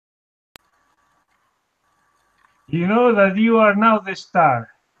You know that you are now the star,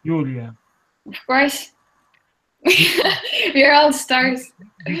 Julia. Of course. We're all stars.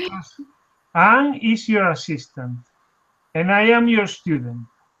 Because Anne is your assistant and I am your student.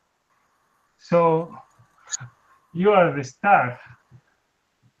 So you are the star.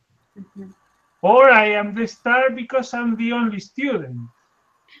 Or I am the star because I'm the only student.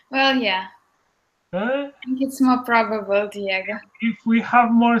 Well, yeah. Huh? I think it's more probable, Diego. If we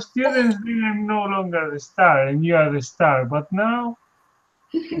have more students, then I'm no longer the star and you are the star. But now,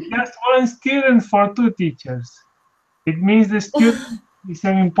 just one student for two teachers. It means the student is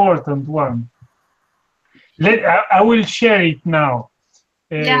an important one. I will share it now.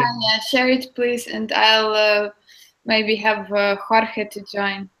 Yeah, share it, please, and I'll maybe have Jorge to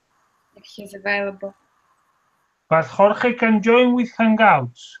join if he's available. But Jorge can join with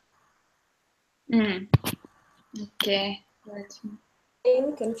Hangouts. Okay. Let me.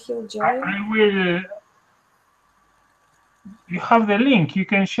 Can he join? I will. You have the link. You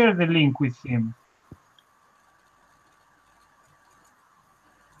can share the link with him.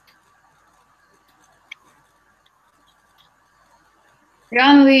 The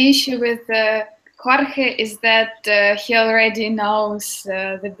only issue with Jorge is that he already knows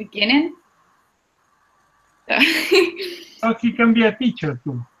the beginning. So he can be a teacher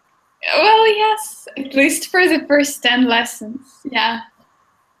too. Well, yes, at least for the first 10 lessons, yeah.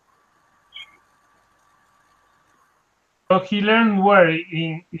 So he learned where,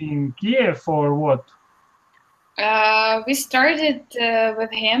 in Kiev or what? We started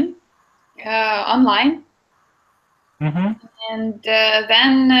with him online. And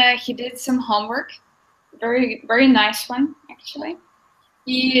then he did some homework, very, very nice one, actually.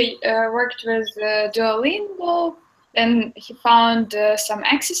 He worked with Duolingo, then he found some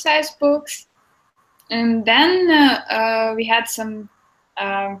exercise books, and then we had some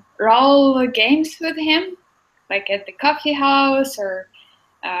role games with him, like at the coffee house or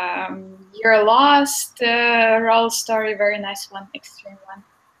You're Lost role story, very nice one, extreme one.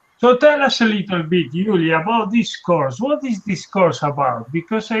 So tell us a little bit, Julia, about this course. What is this course about?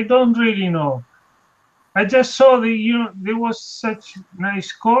 Because I don't really know. I just saw there was such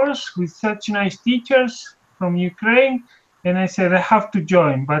nice course with such nice teachers from Ukraine, and I said I have to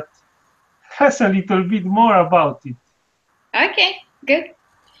join, but has a little bit more about it. Okay, good.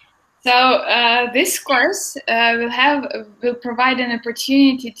 So this course will provide an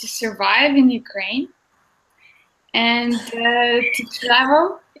opportunity to survive in Ukraine and to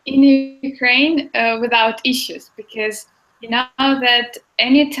travel in Ukraine without issues, because you know that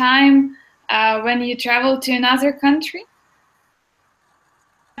anytime when you travel to another country,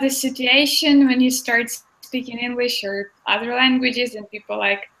 the situation when you start speaking English or other languages and people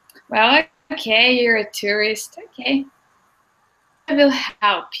like, well, okay, you're a tourist, okay, I will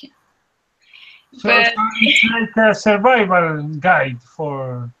help you. So it's like a survival guide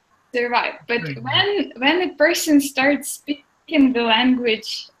for survive. But when a person starts speaking the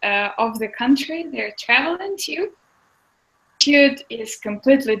language of the country they're traveling to, the attitude is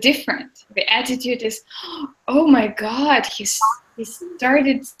completely different. The attitude is, oh my God, he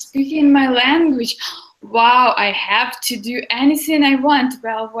started speaking my language. Wow, I have to do anything I want.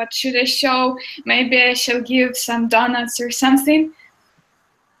 Well, what should I show? Maybe I shall give some donuts or something.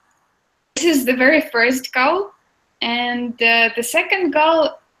 This is the very first goal. And the second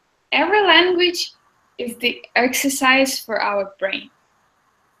goal, every language is the exercise for our brain.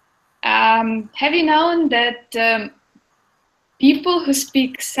 Have you known that people who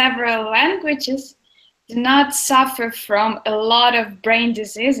speak several languages do not suffer from a lot of brain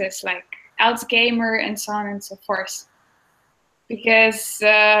diseases like Alzheimer and so on and so forth? Because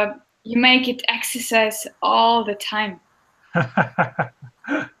you make it exercise all the time.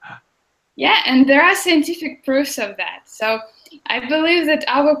 Yeah, and there are scientific proofs of that. So I believe that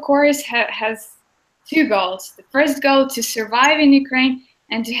our course has two goals. The first goal, to survive in Ukraine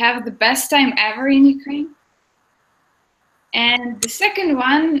and to have the best time ever in Ukraine. And the second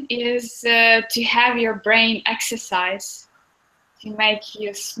one is to have your brain exercise to make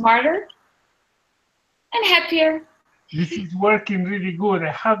you smarter and happier. This is working really good.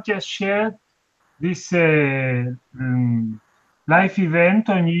 I have just shared this live event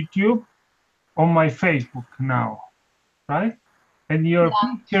on YouTube on my Facebook now, right? And your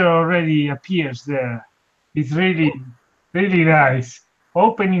picture already appears there. It's really, really nice.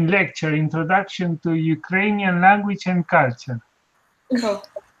 Opening lecture, Introduction to Ukrainian Language and Culture. Cool.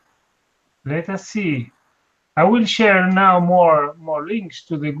 Let us see. I will share now more links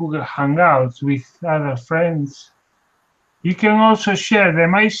to the Google Hangouts with other friends. You can also share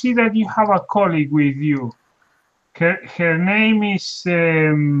them. I see that you have a colleague with you. Her name is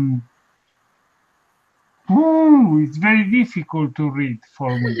Ooh, it's very difficult to read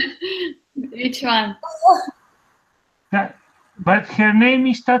for me. Which one? But her name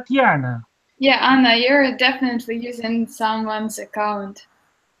is Tatiana. Yeah, Anna, you're definitely using someone's account.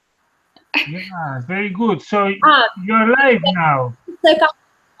 Yeah, very good. So Ah, you're live now. the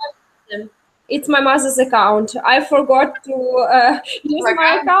account. It's my mother's account. I forgot to use my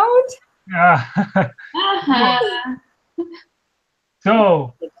Forgot? account. Yeah. Uh-huh.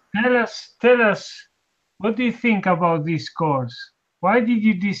 So tell us, what do you think about this course? Why did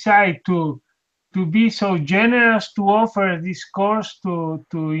you decide to be so generous to offer this course to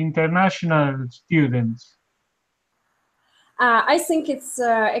international students? I think it's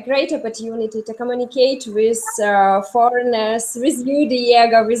a great opportunity to communicate with foreigners, with you,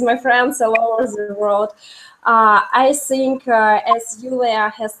 Diego, with my friends all over the world. I think, as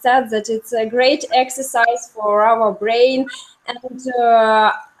Julia has said, that it's a great exercise for our brain, and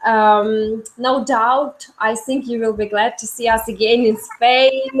no doubt, I think you will be glad to see us again in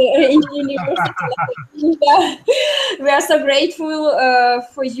Spain, in university. Yeah. We are so grateful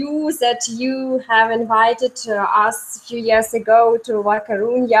for you that you have invited us a few years ago to La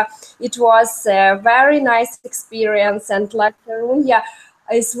Coruña. It was a very nice experience, and La Coruña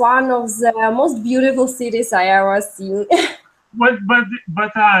is one of the most beautiful cities I ever seen.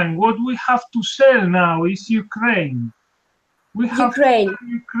 But Anne, what we have to sell now is Ukraine. We have to Ukraine. sell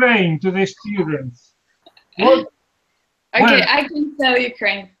Ukraine to the students. What? Okay, Well, I can tell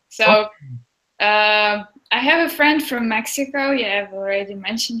Ukraine. So I have a friend from Mexico. Yeah, I've already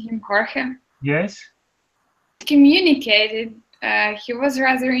mentioned him, Jorge. yes. Communicated, he was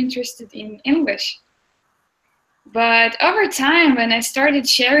rather interested in English. But over time, when I started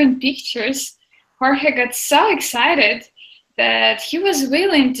sharing pictures, Jorge got so excited that he was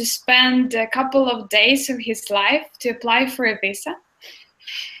willing to spend a couple of days of his life to apply for a visa.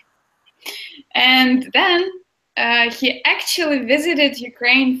 And then he actually visited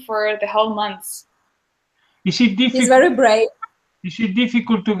Ukraine for the whole month. Is it difficult? He's very brave. Is it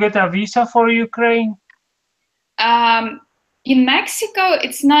difficult to get a visa for Ukraine? In Mexico,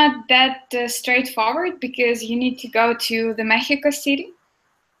 it's not that straightforward because you need to go to the Mexico City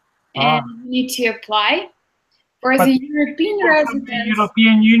and you need to apply. For But the European from the residents,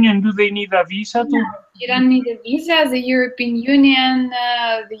 European Union, do they need a visa to? you don't need a visa. The European Union,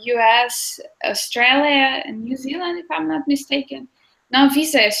 the US, Australia, and New Zealand, if I'm not mistaken, no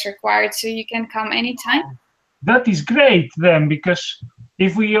visa is required, so you can come anytime. That is great then, because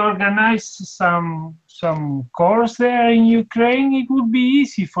if we organize some course there in Ukraine, it would be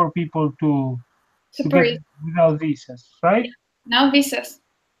easy for people to Super get easy. without visas, right? No visas.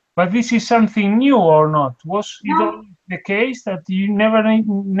 But this is something new or not? Was it No. always the case that you never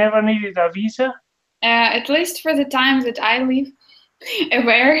needed a visa? At least for the time that I live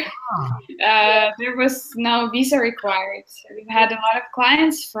aware, there was no visa required. We've had a lot of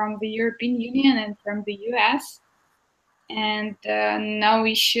clients from the European Union and from the US, and no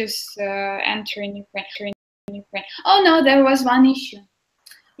issues entering Ukraine. Oh no, there was one issue.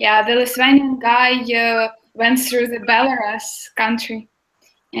 Yeah, the Lithuanian guy went through the Belarus country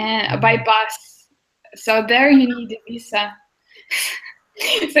by bus. So there you need a visa.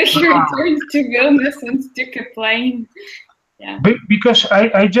 So he returned to Vilnius and took a plane. Yeah. Because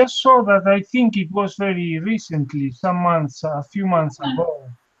I just saw that, I think it was very recently, a few months ago,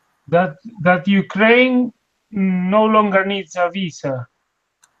 that Ukraine no longer needs a visa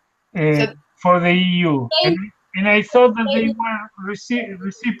for the EU. And I thought that they were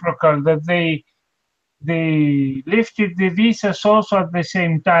reciprocal, that they lifted the visas also at the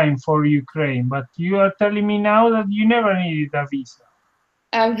same time for Ukraine. But you are telling me now that you never needed a visa.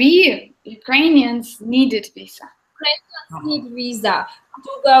 We Ukrainians needed visa. Ukrainians need visa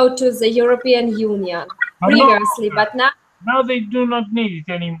to go to the European Union previously, but now they do not need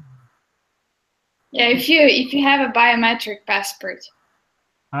it anymore. Yeah, if you have a biometric passport.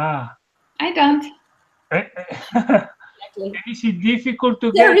 Ah. I don't. Is it difficult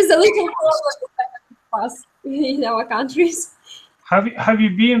to there get? There is a little problem in our countries. Have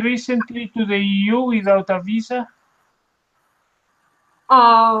you been recently to the EU without a visa?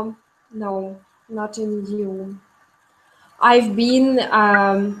 No, not in EU. I've been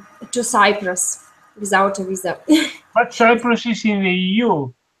to Cyprus without a visa. But Cyprus is in the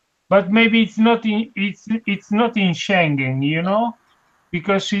EU, but maybe it's not in Schengen, you know,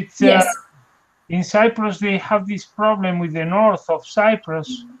 because it's yes. In Cyprus they have this problem with the north of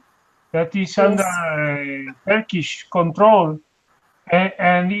Cyprus that is under Turkish control,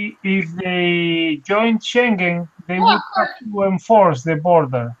 and if they join Schengen, they would have to enforce the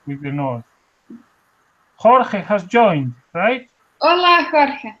border with the north. Jorge has joined, right? Hola,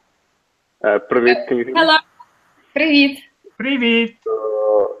 Jorge. Привет, can you hear me? Hello. Привет. Привет.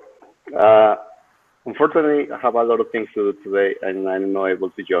 Unfortunately, I have a lot of things to do today, and I'm not able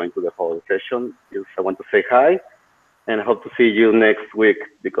to join to the whole session. Just I want to say hi, and I hope to see you next week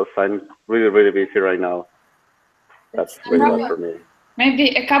because I'm really, really busy right now. That's really bad for me. Maybe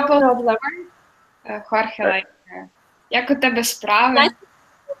a couple of Problem. words, Jorge, like, як у тебе справи? Nice.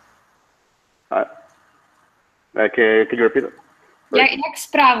 Can you repeat it? Як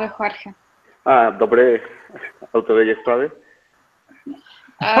справи, Jorge? Добре. А у тебе є справи?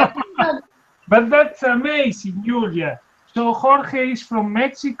 But that's amazing, Julia. So Jorge is from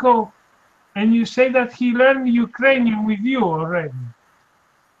Mexico, and you say that he learned Ukrainian with you already.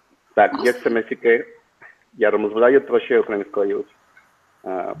 Так, я з Мексики. Я розмовляю трошки українською.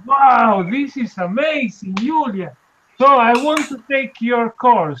 Wow, this is amazing, Julia. So I want to take your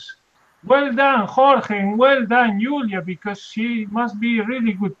course. Well done, Jorge, and well done, Julia, because she must be a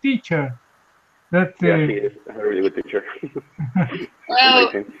really good teacher. That Yeah, he is a really good teacher. Well,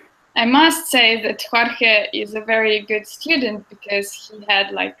 Amazing. I must say that Jorge is a very good student because he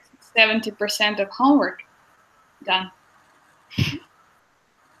had like 70% of homework done.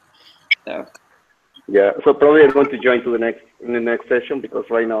 So Yeah, so probably I'm going to join to the next session because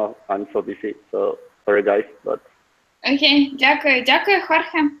right now I'm so busy. So sorry guys, but окей, дякую,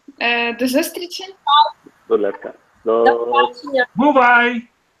 Jorge. До зустрічі. good luck. До побачення. Bye-bye.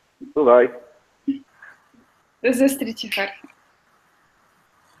 Bye. До зустрічі, Jorge.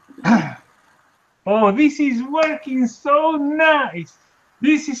 Oh, this is working so nice.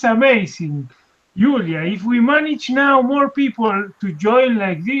 This is amazing. Julia, if we manage now more people to join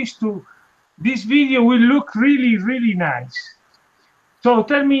like this, this video will look really, really nice. So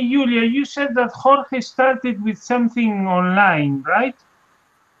tell me, Julia, you said that Jorge started with something online, right?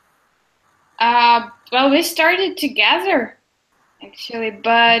 Well, we started together, actually,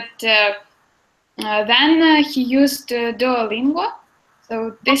 but then he used Duolingo. So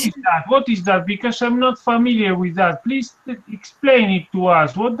this What is that? Because I'm not familiar with that. Please explain it to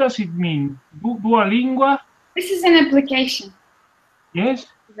us. What does it mean? Duolingo? this is an application. Yes?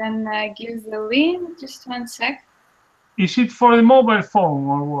 Then give the link. Just 1 sec. Is it for the mobile phone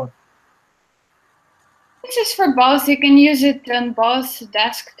or what? This is for both. You can use it on both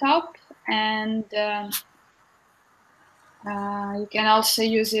desktop and you can also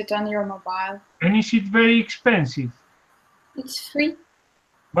use it on your mobile. And is it very expensive? It's free.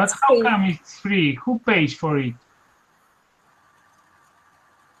 But It's how free. come it's free? Who pays for it?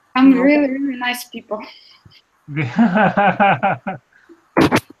 I'm really, really nice people.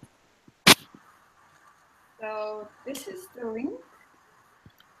 So this is the link.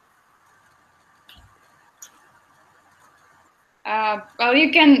 Well,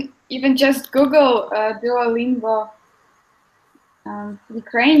 you can even just Google Duolingo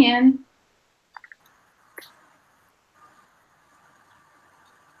Ukrainian.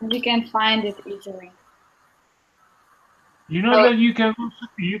 And you can find it easily. You know that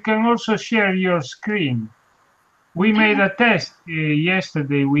you can also share your screen. We made a test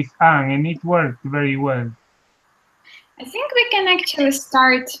yesterday with Anne, and it worked very well. I think we can actually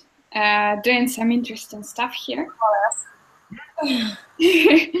start doing some interesting stuff here.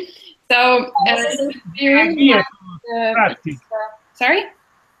 So, Idea to practice. sorry?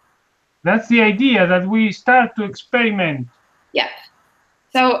 That's the idea, that we start to experiment. Yeah.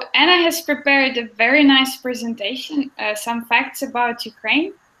 So Anna has prepared a very nice presentation, some facts about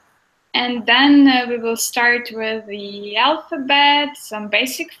Ukraine. And then we will start with the alphabet, some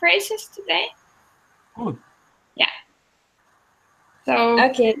basic phrases today. Good. Yeah. So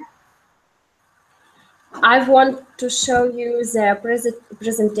Okay. I want to show you the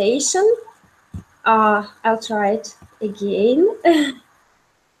presentation. I'll try it again.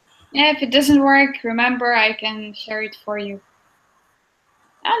 yeah, if it doesn't work, remember I can share it for you.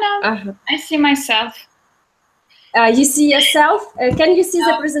 Oh no, I see myself. You see yourself? Can you see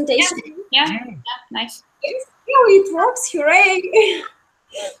the presentation? Yeah, nice. Oh, it works! Hooray!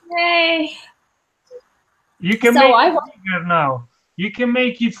 Yay! You can So make I it bigger now. You can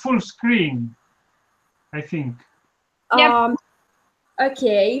make it full screen, I think. Yep.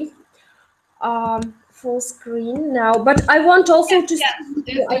 Okay. Full screen now, but I want also to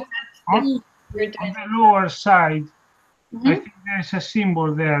see. On the lower side, I think there's a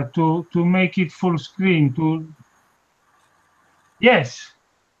symbol there to make it full screen. Yes.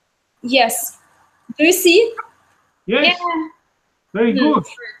 Yes. Do you see? Yes. Yeah. Very good.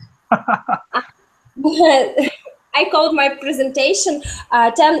 I called my presentation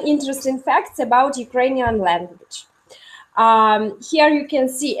 10 interesting facts about Ukrainian language. Here you can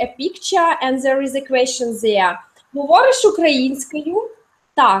see a picture and there is a question there. Говориш українською?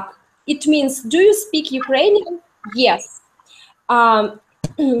 Так. It means, do you speak Ukrainian? Yes.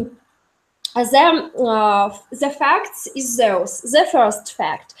 The facts is those. The first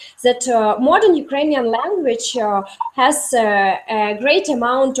fact that modern Ukrainian language has a great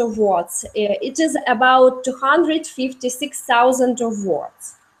amount of words. It is about 256,000 of words.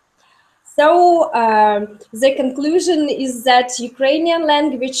 So the conclusion is that Ukrainian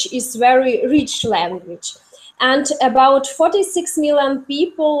language is very rich language. And about 46 million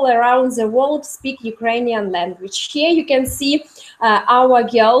people around the world speak Ukrainian language. Here you can see our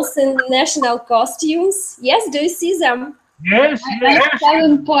girls in national costumes. Yes, do you see them? Yes, Nice yes.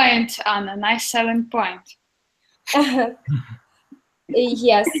 selling point, Anna. Nice selling point.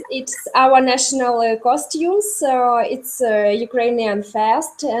 Yes, it's our national costumes. It's Ukrainian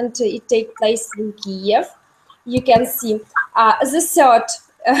fest, and it takes place in Kiev. You can see the third,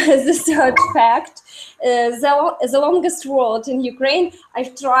 the third fact. The longest word in Ukraine.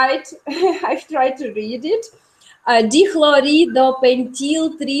 I've tried. I've tried to read it. Dichloridopenthyl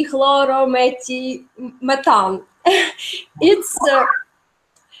trichloromethan.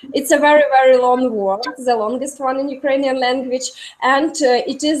 It's a very, very long word, the longest one in Ukrainian language, and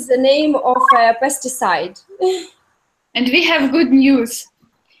it is the name of a pesticide. And we have good news.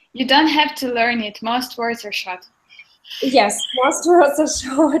 You don't have to learn it. Most words are short. Yes, most words are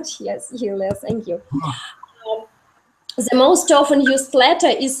short. Yes, Julia, thank you. The most often used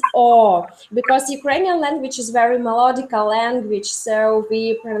letter is O, because Ukrainian language is very melodical language, so we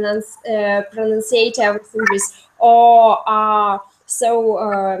pronunciate everything with O, R. So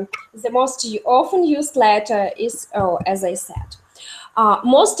the most often used letter is O, as I said.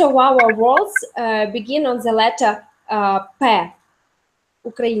 Most of our words begin on the letter P,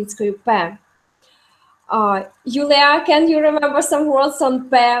 українською P. Julia, can you remember some words on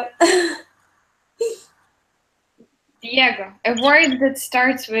P? Diego, a word that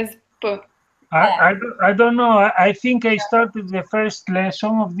starts with P. I don't know. I think I started the first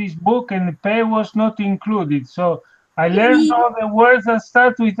lesson of this book and P was not included. So I learned all the words that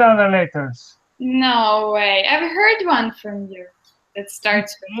start with other letters. No way. I've heard one from you that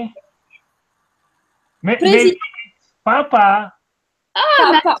starts with P. Maybe Papa.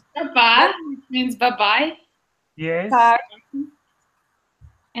 Oh, Papa. Papa means bye-bye. Yes.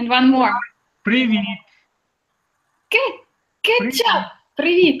 And one more. Привет. Good job.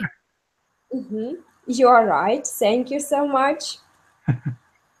 Привет. You are right. Thank you so much.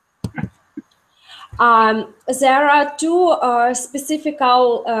 There are two specific,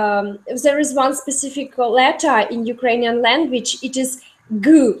 there is one specific letter in Ukrainian language. It is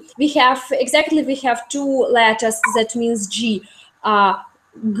G. We have two letters that means G.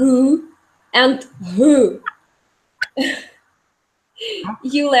 G and H.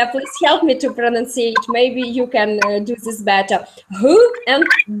 Yulia, please help me to pronunciate. Maybe you can do this better. H and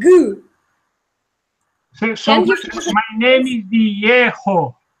G. So my name is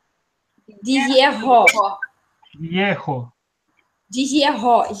Diego. Diego. Diego.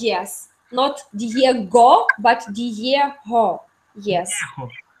 Diego, yes. Not Diego, but Diego. Yes.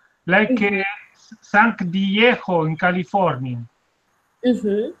 Diego. Like San Diego in California.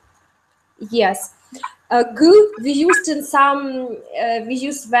 Yes. G we used in some, we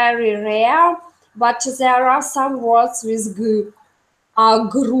use very rare, but there are some words with G.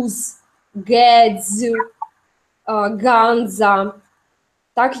 Груз, Гедзю, Ганза.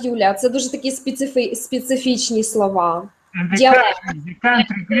 Так, Юля, це дуже такі специфічні слова. The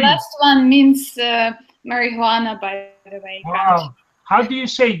last one means marijuana, by the way. Wow. How do you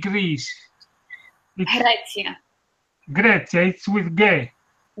say Greece? Grecia. Grecia, it's with G.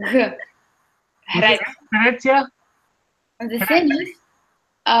 G. Grecia? The thing is,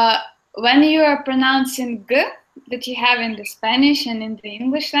 when you are pronouncing G, that you have in the Spanish and in the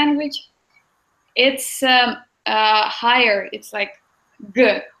English language, it's higher. It's like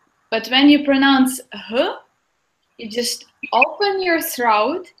G. But when you pronounce H, you just open your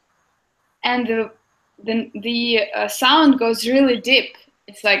throat, and the sound goes really deep.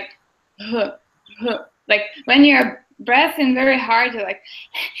 It's like H, H. Like when you're breathing very hard, you're like,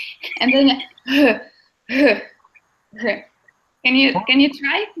 and then H, H, H. Can you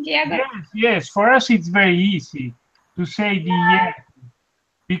try, Diego? Yes. For us, it's very easy to say Diego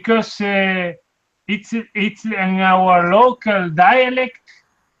because it's in our local dialect.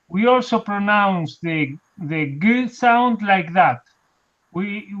 We also pronounce the G sound like that.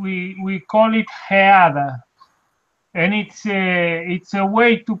 We call it heada, and it's a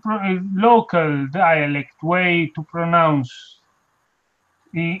way to local dialect way to pronounce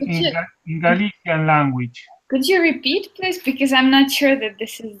in Galician language. Could you repeat, please? Because I'm not sure that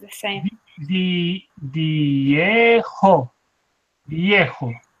this is the same. Diego.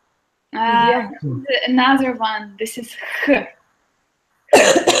 Yeah. Another one. This is H.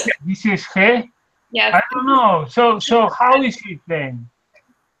 This is he? Yes. I don't know. So how is it then?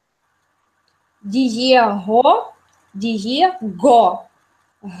 Diego, Diego,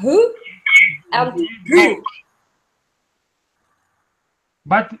 H and G.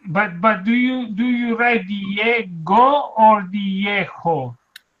 But do you write Diego or Diego?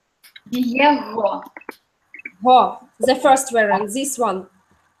 Diego. Ho, the first variant, this one.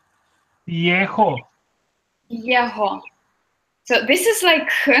 Diego. Diego. So this is like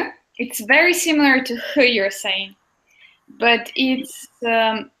H. It's very similar to H you're saying, but it's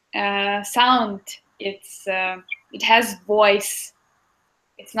sound. It has voice.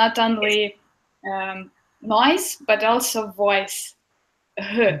 It's not only noise, but also voice.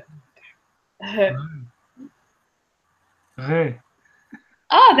 H. H. Re.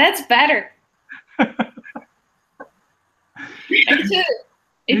 Oh, that's better. Actually,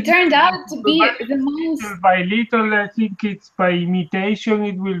 it turned out to be the most. Little by little, I think it's by imitation.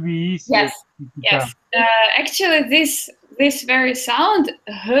 It will be easier. Yes. Yes. Actually, this very sound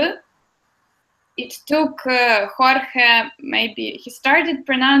H. It took Jorge, maybe he started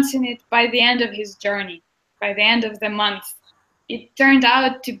pronouncing it by the end of his journey, by the end of the month. It turned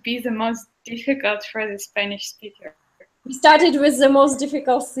out to be the most difficult for the Spanish speaker. We started with the most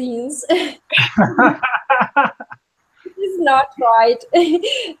difficult things. It's not right.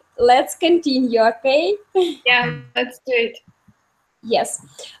 Let's continue, okay? Yeah, let's do it. Yes.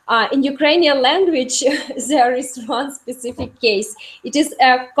 In Ukrainian language, there is one specific case. It is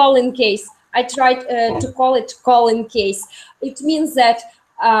a calling case. I tried to call it calling case. It means that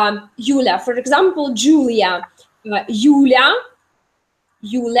Yulia, for example, Julia, Yulia,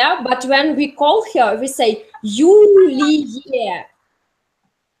 but when we call her, we say Yulia.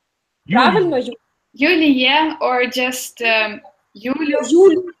 Правильно? Yulia or just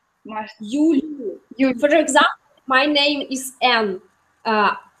Yuliu? Yuliu. For example, my name is Anne,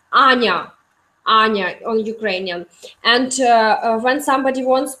 Anya on Ukrainian. And when somebody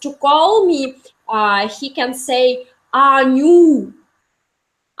wants to call me, he can say Anyu,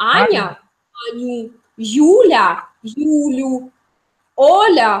 Anya, Anyu, Yulia, Yuliu,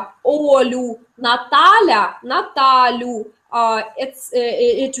 Oля, Olu, Natalia, Natalu.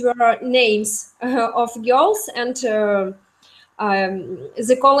 It were names of girls, and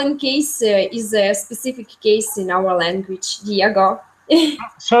the calling case is a specific case in our language, Diego.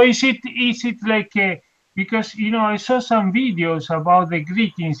 So is it like because I saw some videos about the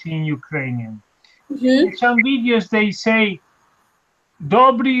greetings in Ukrainian. In some videos they say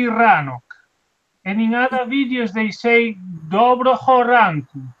Dobry ranok, and in other videos they say Dobroho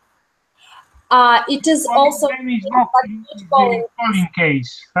ranku. It is also calling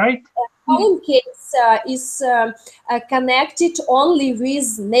case, right? Calling case is connected only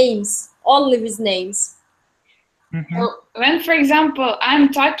with names. Only with names. When, for example,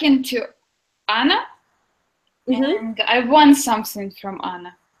 I'm talking to Anna, and I want something from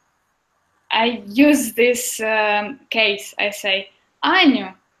Anna, I use this case. I say,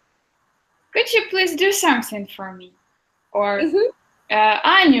 Anu, could you please do something for me? Or,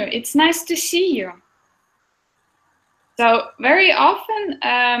 Anu, it's nice to see you. So very often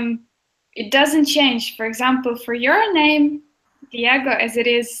it doesn't change. For example, for your name, Diego, as it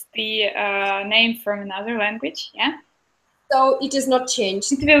is the name from another language, yeah? So it is not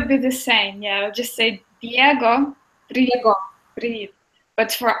changed. It will be the same, yeah. I'll just say Diego, Diego. Привет.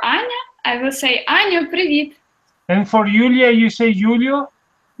 But for Anya, I will say Anya, привет. And for Julia, you say Julio?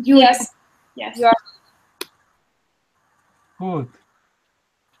 Yes. Yes. You are good.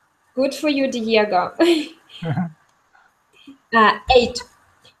 Good for you, Diego. 8.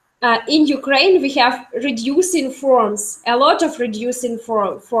 In Ukraine, we have reducing forms, a lot of reducing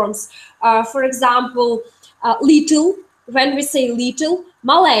forms. For example, little, when we say little,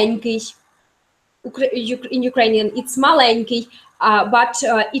 маленький. In Ukrainian, it's маленький, but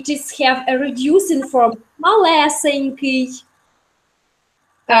it is have a reducing form, малесенький.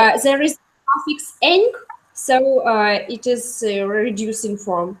 There is suffix eng, so it is a reducing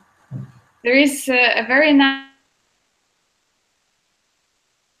form. There is a very nice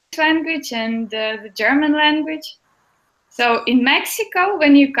language and the German language. So in Mexico,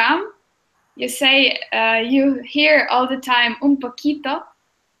 when you come, you say, you hear all the time un poquito.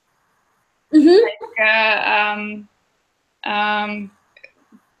 Like,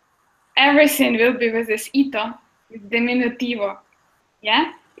 everything will be with this ito, with diminutivo,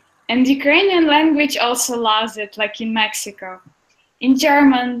 yeah? And Ukrainian language also allows it, like in Mexico. In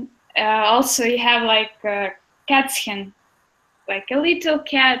German, also you have like Kätzchen, like a little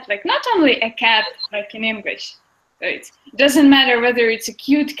cat, like not only a cat, like in English, It doesn't matter whether it's a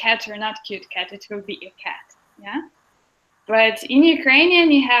cute cat or not cute cat, it will be a cat. Yeah. But in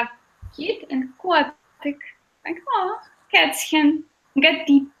Ukrainian, you have kit and kotik. Like, oh, kätzchen,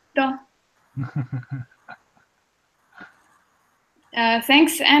 gatito.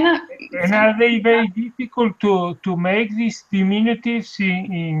 Thanks, Anna. And are they very difficult to make these diminutives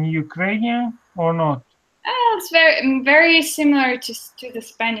in Ukrainian or not? It's very similar to the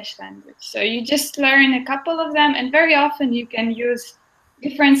Spanish language. So you just learn a couple of them, and very often you can use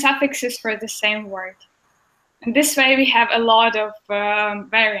different suffixes for the same word. And this way we have a lot of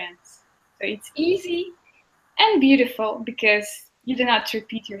variants. So it's easy and beautiful because you do not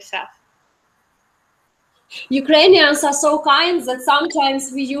repeat yourself. Ukrainians are so kind that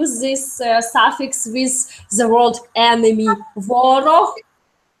sometimes we use this suffix with the word enemy. Ворог,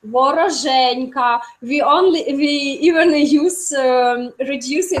 вороженька. We even use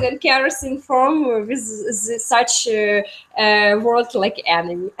reducing and kerosene form with such word like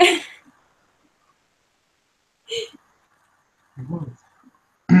enemy.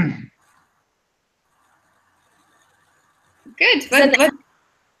 Good.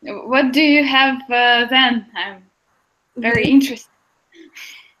 What do you have then? I'm very interested.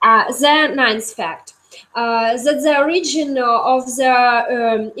 The ninth fact. That the origin of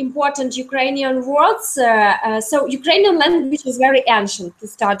the important Ukrainian words, so Ukrainian language is very ancient to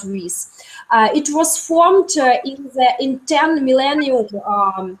start with. It was formed in 10 millennium.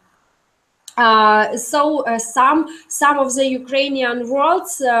 Some of the Ukrainian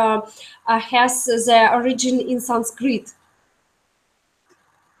words has the origin in Sanskrit.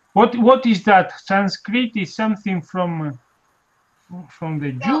 What is that? Sanskrit is something from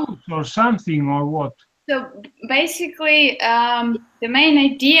the Jews or something, or what? So basically, the main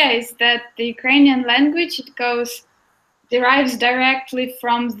idea is that the Ukrainian language derives directly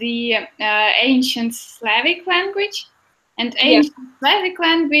from the ancient Slavic language, and ancient Slavic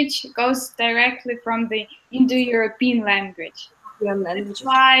language goes directly from the Indo-European language. That's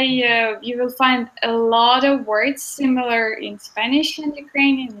why you will find a lot of words similar in Spanish and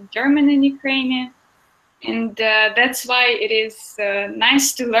Ukrainian, in German and Ukrainian. And that's why it is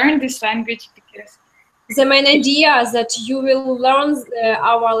nice to learn this language, because the main idea is that you will learn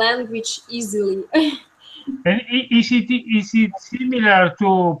our language easily. And is it similar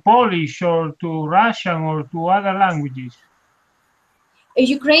to Polish or to Russian or to other languages?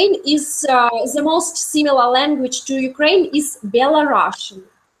 Ukraine is the most similar language to Ukraine is Belarusian,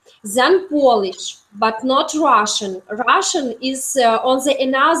 then Polish, but not Russian. Russian is on the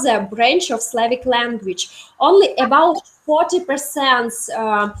another branch of Slavic language. Only about 40%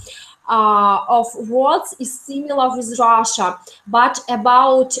 of words is similar with Russia, but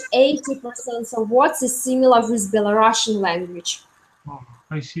about 80% of words is similar with Belarusian language. Oh,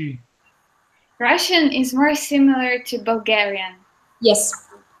 I see. Russian is more similar to Bulgarian. Yes.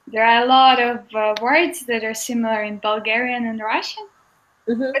 There are a lot of words that are similar in Bulgarian and Russian.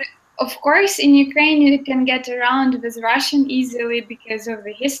 Mm-hmm. But of course, in Ukraine, you can get around with Russian easily because of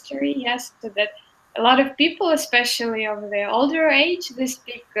the history, yes, so that a lot of people, especially of the older age, they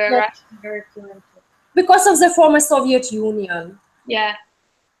speak Russian very fluently. Because of the former Soviet Union. Yeah.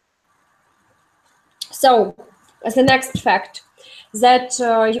 So, as the next fact, that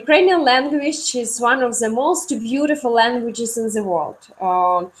Ukrainian language is one of the most beautiful languages in the world.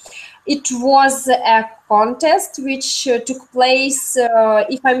 It was a contest which took place,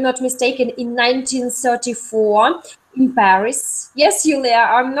 if I'm not mistaken, in 1934 in Paris. Yes, Yulia,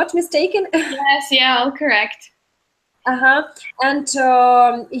 I'm not mistaken? Yes, yeah, all correct. And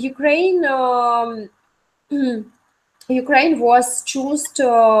Ukraine was chosen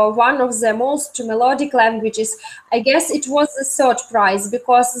one of the most melodic languages. I guess it was the third prize,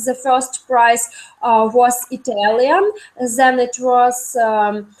 because the first prize was Italian, then it was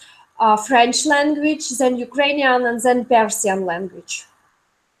French language, then Ukrainian, and then Persian language.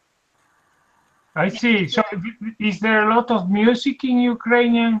 I see. So is there a lot of music in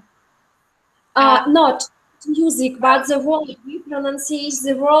Ukrainian? Not music, but the word we pronunciate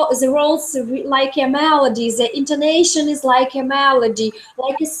the words like a melody. The intonation is like a melody,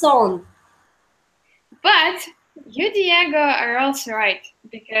 like a song. But you, Diego, are also right,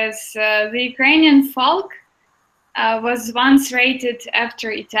 because the Ukrainian folk was once rated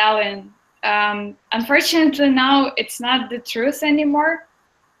after Italian. Unfortunately, now it's not the truth anymore,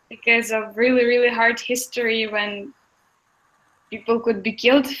 because of really, really hard history when people could be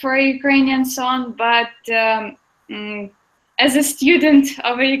killed for a Ukrainian song. But as a student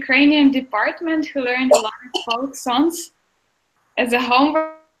of a Ukrainian department who learned a lot of folk songs as a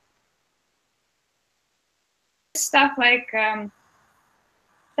homework, stuff like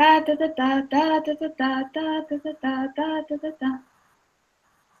Da da da da da da da da da da da da da da da da.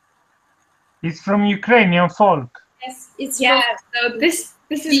 It's from Ukrainian folk. Yes, it's Yeah, so this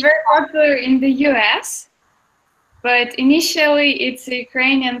is very popular in the US, but initially it's a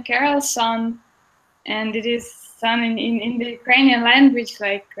Ukrainian carol song, and it is sung in the Ukrainian language,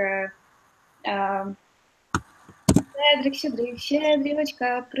 like Щедрик, щедрик,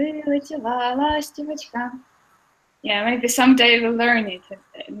 щедрівочка, прилетіла ластівочка. Yeah, maybe someday we'll learn it.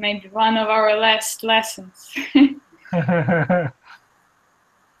 Maybe one of our last lessons.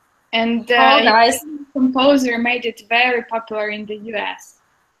 And guys. the composer made it very popular in the US.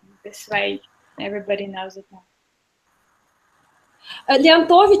 This way, everybody knows it now.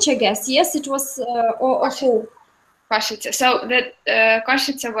 Leontovich, I guess. Yes, it was. Or who? Košice. So that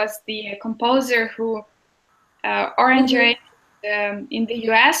Košice was the composer who originated in the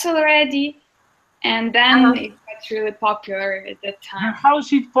US already, and then it got really popular at that time. How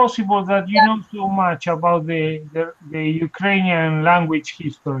is it possible that you know so much about the Ukrainian language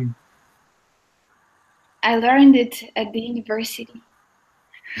history? I learned it at the university.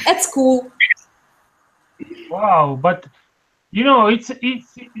 At school. Wow, but you know, it's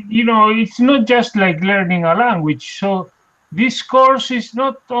not just like learning a language. So this course is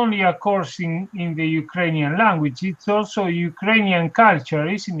not only a course in the Ukrainian language, it's also Ukrainian culture,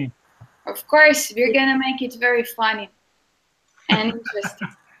 isn't it? Of course, we're gonna make it very funny and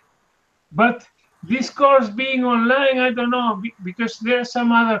interesting. But this course being online, I don't know, because there are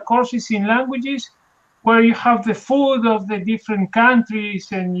some other courses in languages where you have the food of the different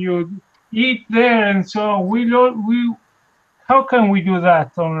countries and you eat there and so on. How can we do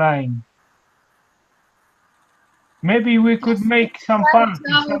that online? Maybe we could make some party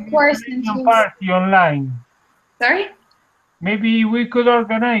online. Sorry? Maybe we could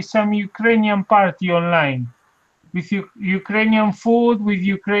organize some Ukrainian party online with Ukrainian food, with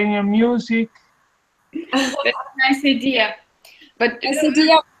Ukrainian music. That's a nice idea. But nice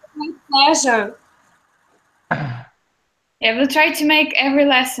idea. My pleasure. Yeah, we'll try to make every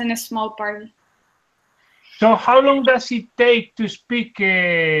lesson a small party. So how long does it take to speak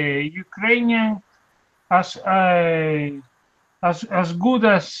Ukrainian as good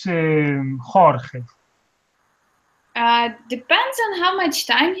as Jorge? Depends on how much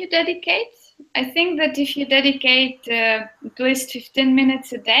time you dedicate. I think that if you dedicate at least 15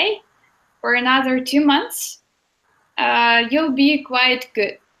 minutes a day for another 2 months, you'll be quite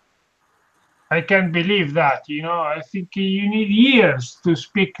good. I can't believe that, you know. I think you need years to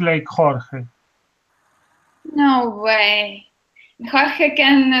speak like Jorge. No way. Jorge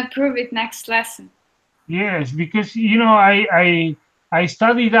can prove it next lesson. Yes, because, you know, I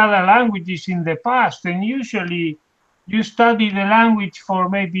studied other languages in the past, and usually you study the language for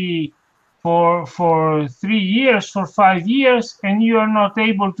maybe for 3 years, for 5 years, and you are not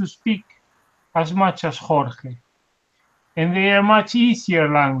able to speak as much as Jorge. And they are much easier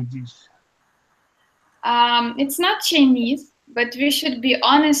languages. It's not Chinese, but we should be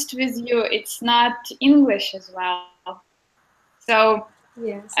honest with you, it's not English as well. So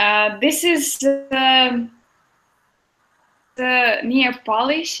yes. This is near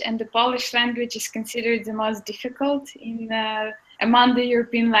Polish, and the Polish language is considered the most difficult among the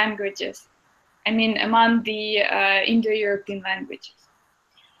European languages. I mean, among the Indo-European languages.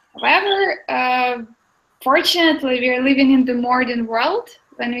 However, fortunately, we are living in the modern world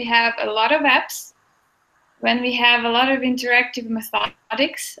when we have a lot of apps, when we have a lot of interactive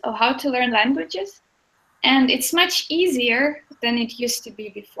methodics of how to learn languages, and it's much easier than it used to be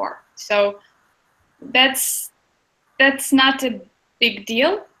before. So that's not a big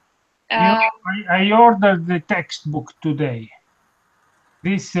deal. I ordered the textbook today.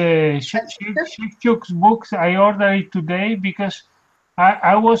 This Shevchuk's books, I ordered it today because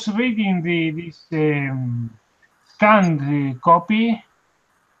I was reading this scanned copy,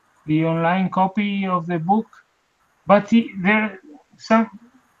 the online copy of the book, but you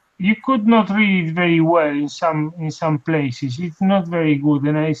could not read it very well in some places. It's not very good,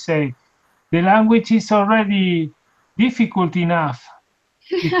 and I say the language is already difficult enough.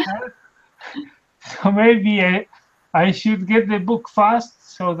 So maybe I should get the book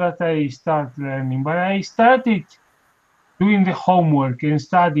fast so that I start learning. But I started doing the homework and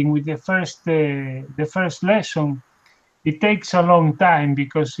studying with the first lesson. It takes a long time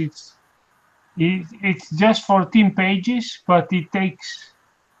because it's just 14 pages, but it takes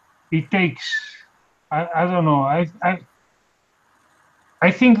I don't know.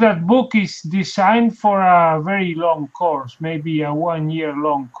 I think that book is designed for a very long course, maybe a 1 year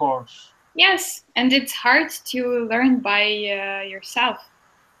long course. Yes, and it's hard to learn by yourself.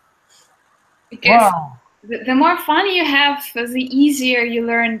 Because Wow. the more fun you have, the easier you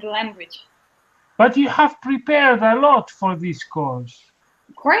learn the language. But you have prepared a lot for this course.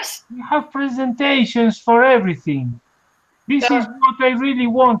 Of course. You have presentations for everything. This So- is what I really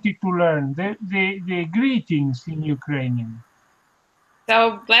wanted to learn, the greetings in Ukrainian.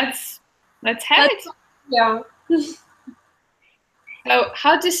 So let's have it. Yeah. So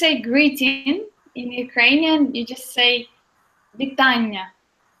how to say greeting in Ukrainian? You just say вітання.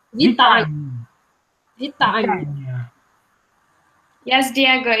 Вітання. Вітання. Вітання. Yes,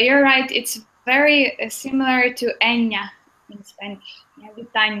 Diego, you're right. It's very similar to Enya in Spanish. Yeah,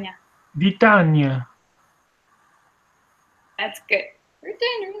 вітання. Вітання. That's good. We're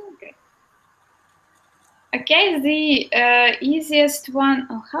doing really good. Okay, the easiest one.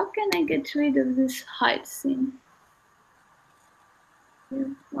 Oh, how can I get rid of this hide thing?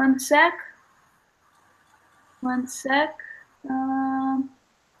 One sec. One sec.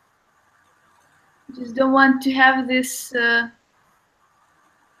 Just don't want to have this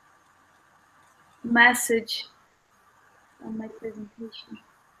message on my presentation.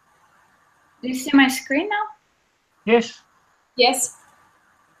 Do you see my screen now? Yes. Yes.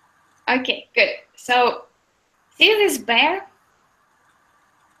 Okay, good. So, see this bear?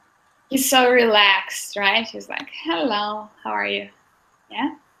 He's so relaxed, right? He's like, hello, how are you?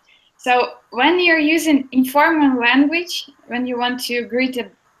 Yeah. So, when you're using informal language, when you want to greet a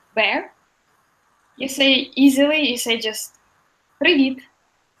bear, you say easily, you say just привіт.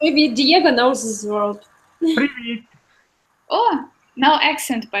 Привіт. Diego knows this word. Привіт. Oh, no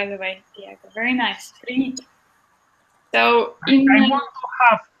accent, by the way, Diego. Very nice. Привіт. So, in I want to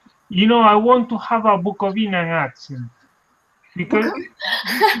have, I want to have a Bukovinan accent. Because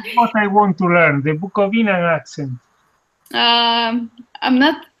this is what I want to learn, the Bukovinan accent. I'm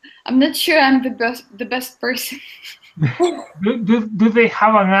not sure I'm the best person. Do they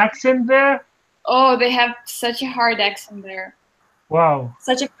have an accent there? Oh, they have such a hard accent there. Wow.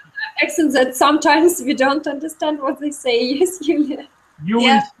 Such a accent that sometimes we don't understand what they say. Yes, Julia. You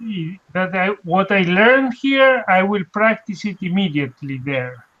will see that what I learn here, I will practice it immediately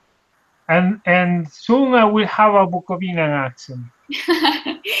there. And soon I will have a Bukovinan accent.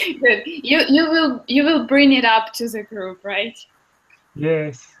 Good. You will bring it up to the group, right?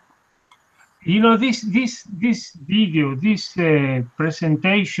 Yes. This video, this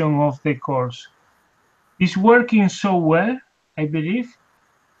presentation of the course is working so well, I believe,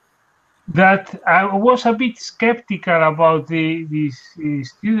 that I was a bit skeptical about these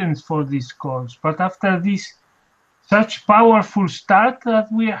students for this course. But after this such powerful start that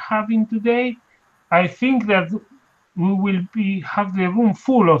we are having today, I think that we will have the room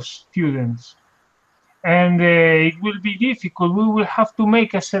full of students. And it will be difficult. We will have to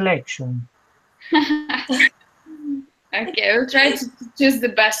make a selection. Okay, we'll try to choose the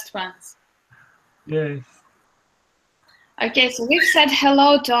best ones. Yes. Okay, so we've said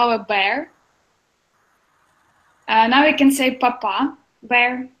hello to our bear. Now we can say papa,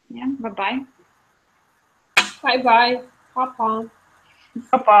 bear. Yeah, bye-bye. Bye-bye, Papa.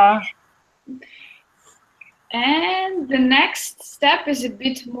 Papa. And the next step is a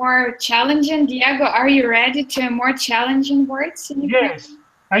bit more challenging. Diego, are you ready to more challenging words? Yes,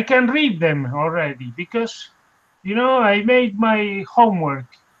 I can read them already because, I made my homework.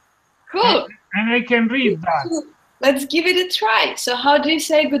 Cool. And I can read that. Let's give it a try. So how do you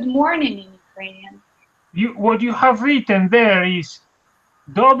say good morning in Ukrainian? What you have written there is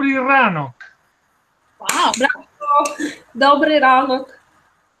Dobry ranok. Wow. Bravo. Добрий ранок.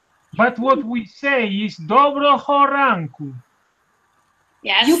 But what we say is Доброго ранку.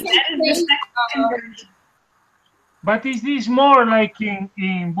 Yes, You that can is the say, second version. But is this more like in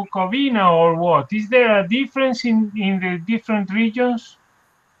Bukovina or what? Is there a difference in the different regions?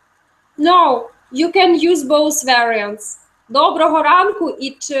 No, you can use both variants. Доброго ранку,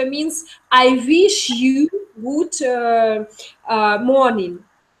 it means I wish you good morning.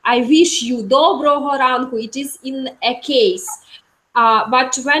 I wish you доброго ранку, it is in a case.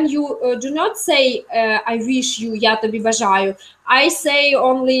 But when you do not say I wish you, я тобі бажаю, I say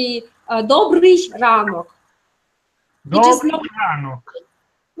only добрий ранок. It is Добрий ранок.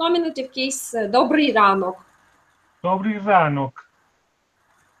 nominative case, добрий ранок. Добрий ранок.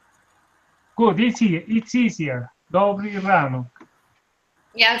 Good, it's easier. Добрий ранок.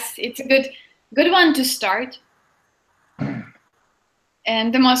 Yes, it's a good one to start.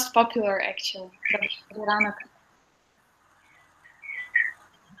 And the most popular, actually.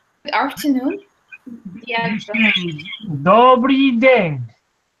 Good afternoon. Yeah. Добрий день.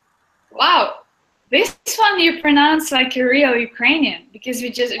 Wow, this one you pronounce like a real Ukrainian because we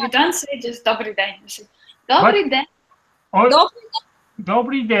don't say just добрий день. We say добрий день.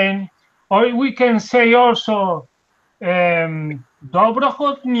 Добрий день. Or we can say also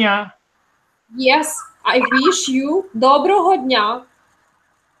Доброго дня. Yes, I wish you доброго дня.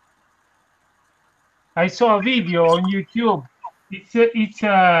 I saw a video on YouTube. It's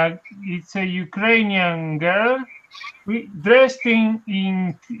a Ukrainian girl dressed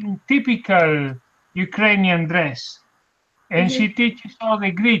in typical Ukrainian dress, and she teaches all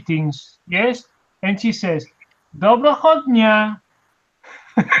the greetings. Yes, and she says Доброго дня.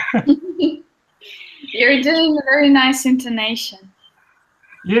 You're doing a very nice intonation.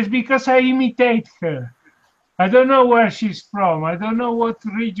 Yes, because I imitate her. I don't know where she's from. I don't know what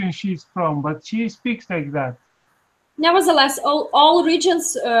region she's from, but she speaks like that. Nevertheless, all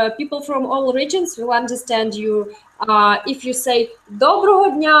regions, people from all regions will understand you if you say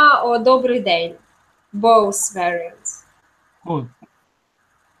доброго дня or добрый день, both variants. Good.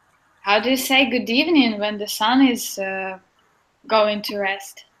 How do you say good evening when the sun is going to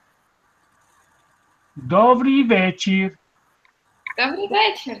rest? Добрый вечер. Добрый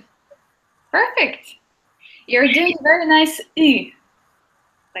вечер. Perfect. You're doing very nice I.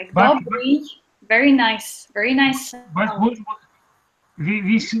 Like добрый. Very nice. Very nice. But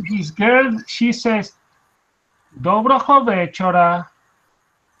this girl, she says Доброго вечера.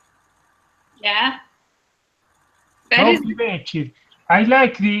 Yeah. Добрый вечер. I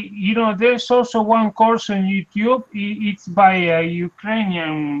like there's also one course on YouTube. It's by a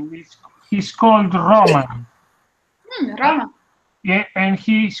Ukrainian. He's called Roman. Roman. Yeah, and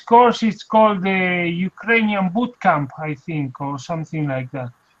his course is called the Ukrainian Boot Camp, I think, or something like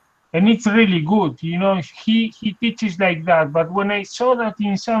that. And it's really good. He teaches like that. But when I saw that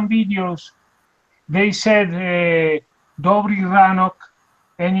in some videos, they said Dobry Ranok,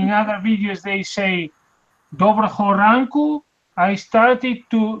 and in other videos they say Dobrого ранку, I started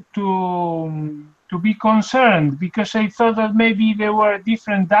to be concerned because I thought that maybe there were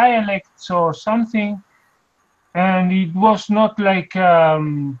different dialects or something. And it was not like, a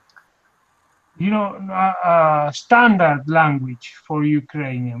standard language for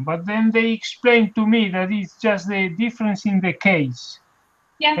Ukrainian. But then they explained to me that it's just the difference in the case.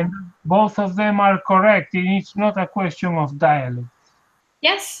 Yeah. And both of them are correct. And it's not a question of dialect.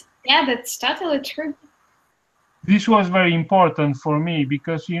 Yes. Yeah, that's totally true. This was very important for me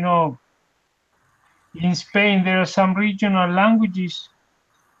because, in Spain, there are some regional languages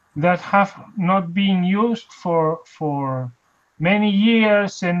that have not been used for many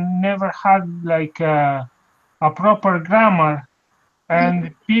years and never had like a proper grammar,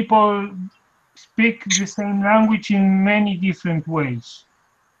 and people speak the same language in many different ways,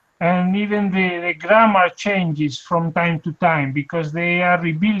 and even the grammar changes from time to time because they are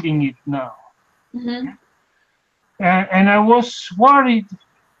rebuilding it now. And I was worried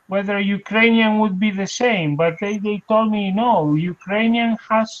whether Ukrainian would be the same, but they told me no, Ukrainian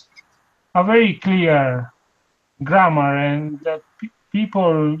has a very clear grammar, and that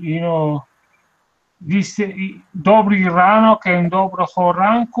people, this Dobry Ranok and Dobrого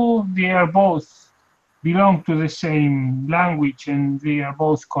ранку, they are both belong to the same language and they are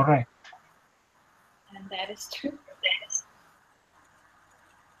both correct. And that is true.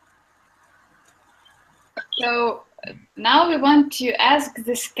 So now we want to ask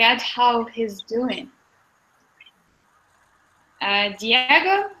this cat how he's doing.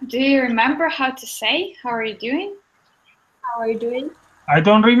 Diego, do you remember how to say how are you doing? How are you doing? I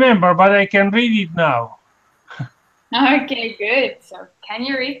don't remember, but I can read it now. Okay, good. So can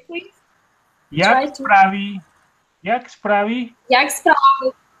you read, please? Jak sprawi? Jak sprawi? Jak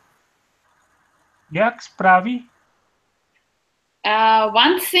sprawy? Jak sprawi?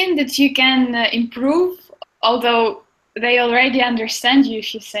 One thing that you can improve, although they already understand you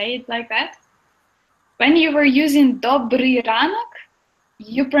if you say it like that, when you were using Dobry Ranok,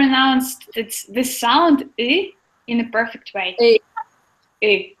 you pronounced this sound I in a perfect way.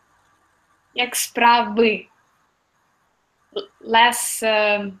 I. Jak sprawy. Less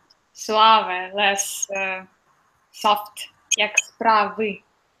suave, less soft. Jak sprawy.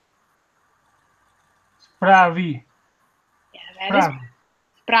 Sprawi. Yeah, that is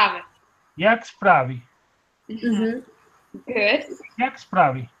sprawy. Jak sprawi? Good. Jak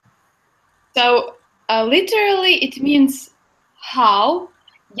sprawi? So literally it means how.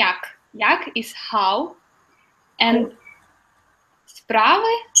 Jak. Jak is how. And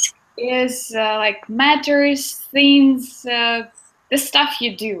sprawy is like matters, things, the stuff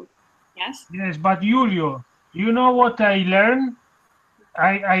you do. Yes? Yes, but Julio, you know what I learned?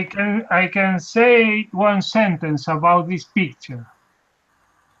 I can say one sentence about this picture.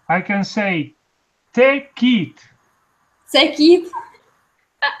 I can say, take it. Take it.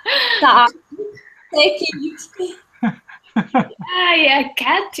 Tak. Take it. Yeah,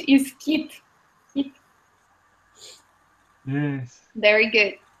 cat is kit. Kit. Yes. Very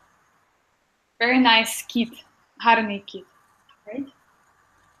good. Very nice kit. Harny kit. Right?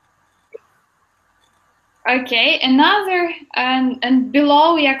 Okay, another, and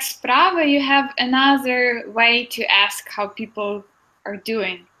below jak sprawy, you have another way to ask how people are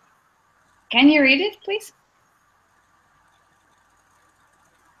doing. Can you read it, please?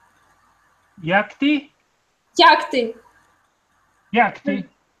 Jak ty? Jak ty? Jak ty?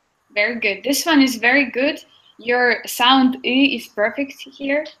 Very good. This one is very good. Your sound I is perfect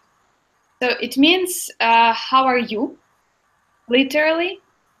here. So it means how are you, literally.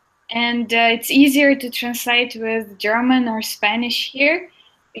 And it's easier to translate with German or Spanish here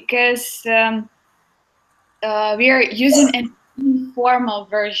because we are using an informal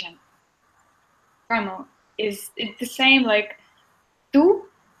version. Formal is it's the same like du,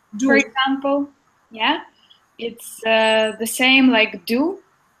 for example. Yeah, it's the same like du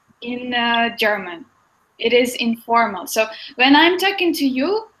in German. It is informal. So when I'm talking to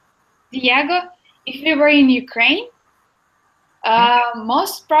you, Diego, if we were in Ukraine,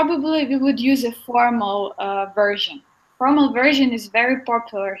 most probably we would use a formal version. Formal version is very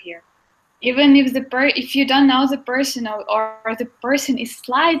popular here. Even if if you don't know the person or the person is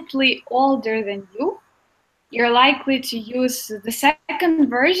slightly older than you, you're likely to use the second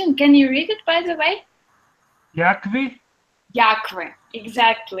version. Can you read it, by the way? Jak wy? Yakve,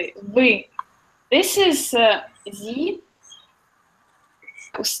 exactly. We. This is Z.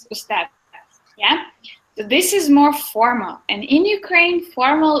 Ustat. Yeah. So this is more formal, and in Ukraine,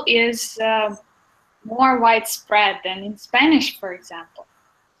 formal is more widespread than in Spanish, for example.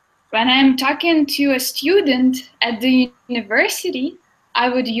 When I'm talking to a student at the university, I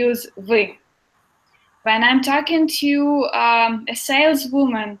would use вы. When I'm talking to a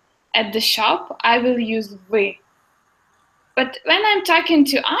saleswoman at the shop, I will use вы. But when I'm talking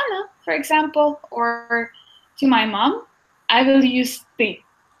to Anna, for example, or to my mom, I will use ты.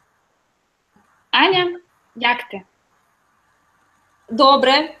 Аня, як ти?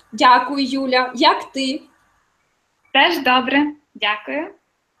 Добре, дякую, Юля. Як ти? Теж добре, дякую.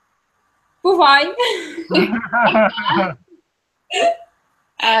 Бувай.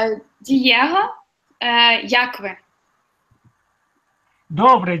 Дієго, як ви?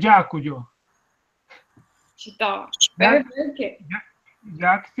 Добре, дякую. Чудово. Very good.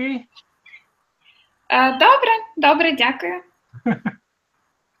 Як ти? Добре, добре, дякую.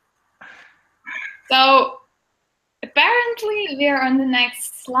 So apparently we are on the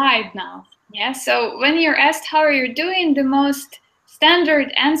next slide now. Yeah, so when you're asked how are you doing, the most standard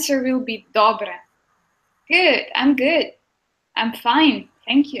answer will be добре. Good, I'm good. I'm fine,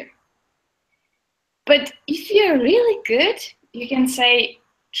 thank you. But if you're really good, you can say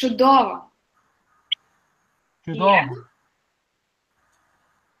чудово. Чудово. Yeah.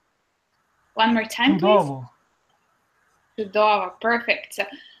 One more time, Чудово. please. Чудово, perfect. So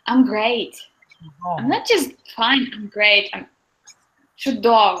I'm great. Чудово. I'm not just fine, I'm great. I'm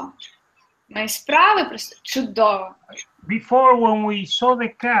чудово. Мої справи просто чудово. Before, when we saw the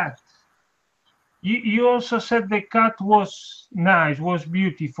cat, you also said the cat was nice, was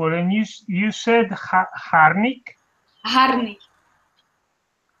beautiful, and you said harnik? Гарний.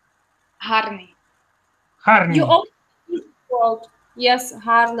 Гарний. Harnik. You also use the word. Yes,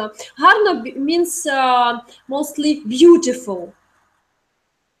 гарно. Гарно means mostly beautiful.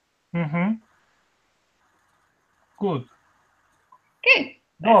 Mm-hmm. Good. Good.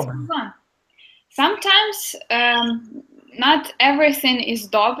 Let's Добре. move on. Sometimes not everything is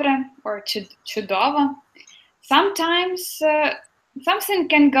добре or чудово. Sometimes something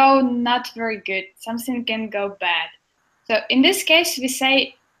can go not very good. Something can go bad. So in this case, we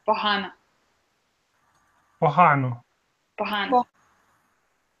say погано. Погано. Погано.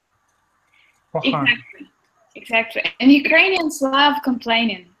 Погано. Exactly. And Ukrainians love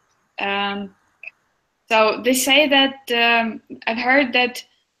complaining. So they say that I've heard that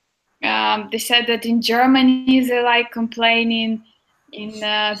they said that in Germany they like complaining, in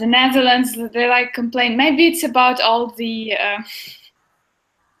the Netherlands they like complaining. Maybe it's about all the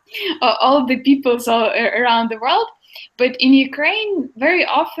peoples all around the world, but in Ukraine very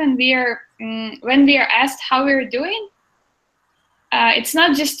often we are when we are asked how we're doing, it's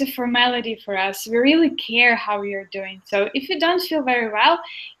not just a formality for us. We really care how we are doing. So if you don't feel very well,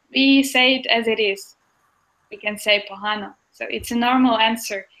 we say it as it is. We can say pogano. So it's a normal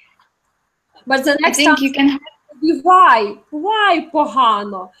answer. But the next I think time you can. Why? Why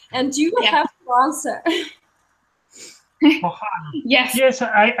pogano? And you have to answer. Yes. Yes,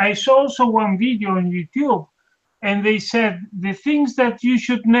 I saw also one video on YouTube, and they said the things that you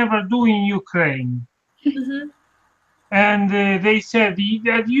should never do in Ukraine. Mm-hmm. and they said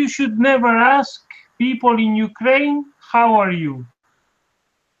that you should never ask people in Ukraine, how are you?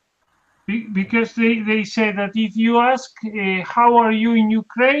 Because they say that if you ask how are you in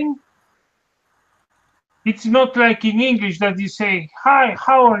Ukraine, it's not like in English that you say, hi,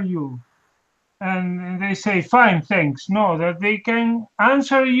 how are you? And they say, fine, thanks. No, that they can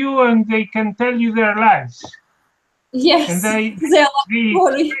answer you and they can tell you their lives. Yes, And they expect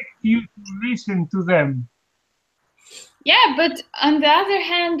you to listen to them. Yeah, but on the other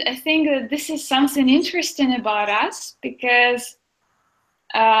hand, I think that this is something interesting about us because,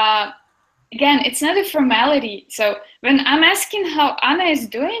 again, it's not a formality. So when I'm asking how Anna is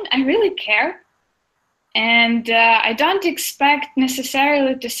doing, I really care. And I don't expect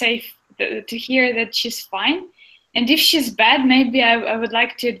necessarily to hear that she's fine. And if she's bad, maybe I would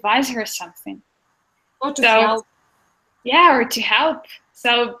like to advise her something. Or to help. Yeah, or to help.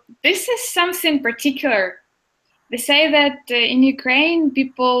 So this is something particular. They say that in Ukraine,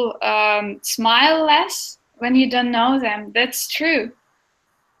 people smile less when you don't know them. That's true.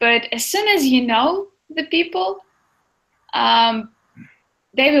 But as soon as you know the people,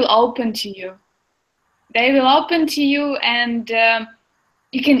 they will open to you. They will open to you, and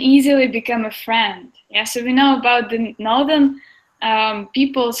you can easily become a friend. Yeah, so we know about the northern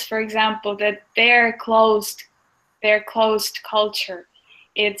peoples, for example, that they're closed culture.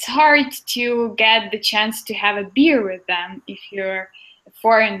 It's hard to get the chance to have a beer with them if you're a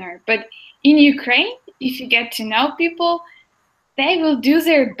foreigner. But in Ukraine, if you get to know people, they will do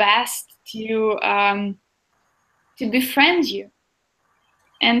their best to befriend you.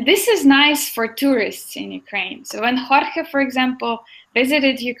 And this is nice for tourists in Ukraine. So when Jorge, for example,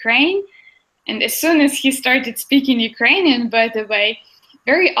 visited Ukraine, and as soon as he started speaking Ukrainian, by the way,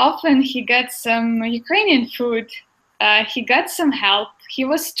 very often he got some Ukrainian food. He got some help. He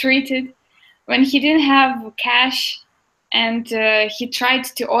was treated when he didn't have cash, and he tried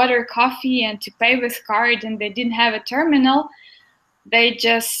to order coffee and to pay with card, and they didn't have a terminal. They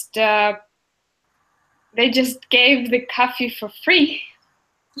just gave the coffee for free.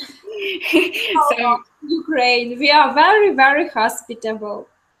 So Ukraine, we are very, very hospitable.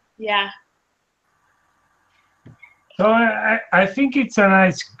 Yeah. So I think it's a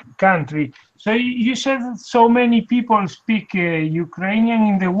nice country. So you said that so many people speak Ukrainian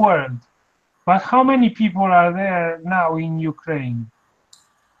in the world, but how many people are there now in Ukraine?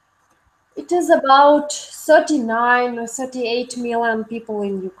 It is about 39 or 38 million people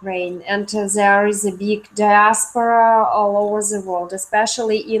in Ukraine, and there is a big diaspora all over the world,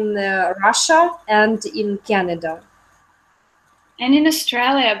 especially in Russia and in Canada. And in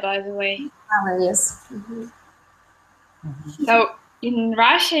Australia, by the way. Yes. Mm-hmm. So in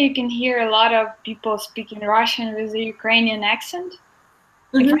Russia, you can hear a lot of people speaking Russian with a Ukrainian accent.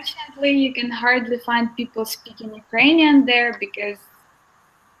 Mm-hmm. Unfortunately, you can hardly find people speaking Ukrainian there because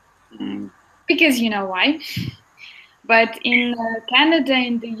you know why. But in Canada,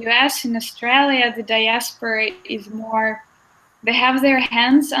 in the US, in Australia, the diaspora is more, they have their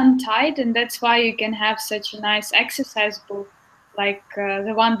hands untied, and that's why you can have such a nice exercise book like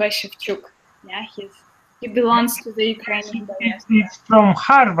the one by Shevchuk. Yeah, he belongs to the Ukrainian diaspora. It's from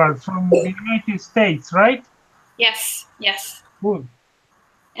Harvard, from the United States, right? Yes, yes. Good.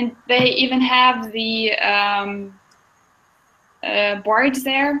 And they even have the boards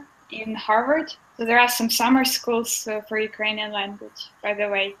there in Harvard. So there are some summer schools for Ukrainian language, by the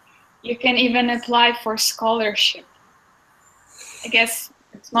way. You can even apply for scholarship. I guess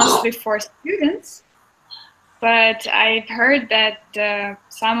it's mostly for students, but I've heard that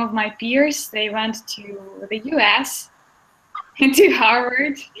some of my peers, they went to the US, to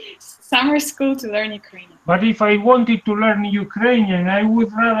Harvard summer school to learn Ukrainian. But if I wanted to learn Ukrainian, I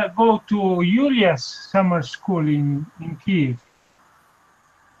would rather go to Yulia's summer school in Kyiv.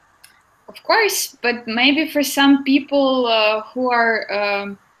 Of course, but maybe for some people who are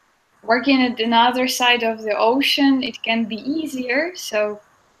working at another side of the ocean, it can be easier. So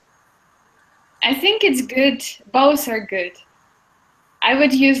I think it's good. Both are good. I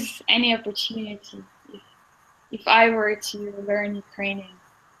would use any opportunity if I were to learn Ukrainian.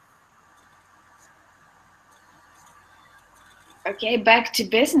 Okay, back to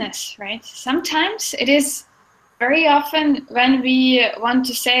business, right? Sometimes it is very often when we want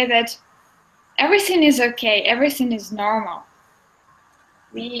to say that everything is okay, everything is normal,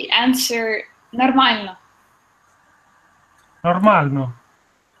 we answer нормально. Нормально.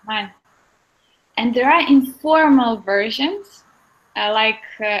 And there are informal versions, like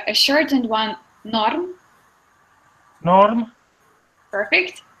a shortened one, norm. Norm.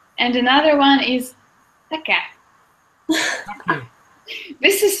 Perfect. And another one is така. Okay.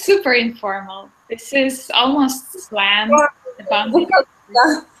 This is super informal. This is almost slang about it.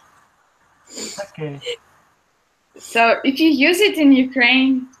 Yeah. Okay. So if you use it in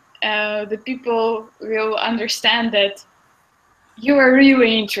Ukraine, the people will understand that you are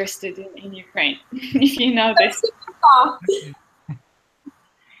really interested in Ukraine, if you know this.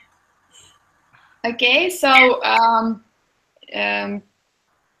 Okay, so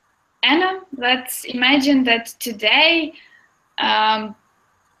Anna, let's imagine that today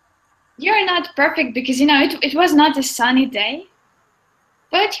you're not perfect because, you know, it was not a sunny day,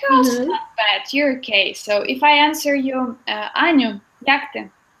 but you're also not bad. You're okay. So if I answer you, Аню, як ти?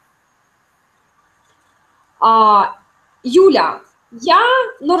 Юля, я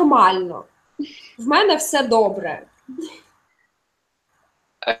нормально. В мене все добре.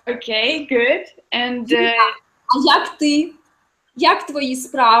 Okay, good. And А як ти? Як твої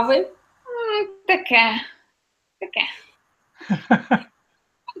справи? таке.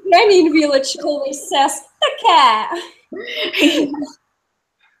 Ukrainian village always says таке.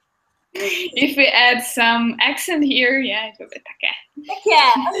 If we add some accent here, yeah, it will be таке. Таке.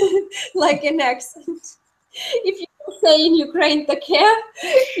 Like an accent. If you say in Ukraine таке,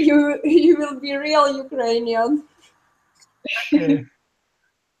 you will be real Ukrainian. Okay.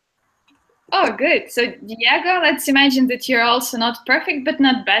 Oh, good. So, Diego, let's imagine that you're also not perfect, but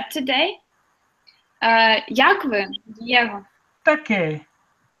not bad today. Як ви, Diego? Okay.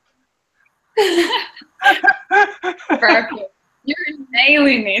 Perfect. You're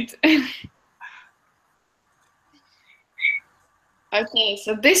nailing it. Okay,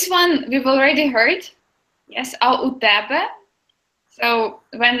 so this one we've already heard. Yes, а у тебе? So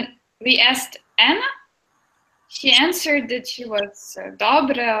when we asked Anna, she answered that she was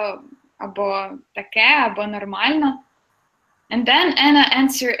добре, або таке, або нормально. And then Anna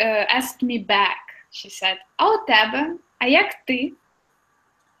asked me back. She said, а у тебе? А як ти?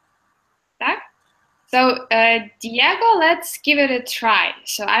 Так? So, Diego, let's give it a try.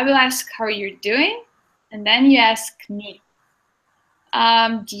 So I will ask how you're doing, and then you ask me.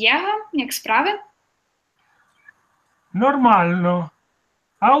 Diego, як справи? Нормально.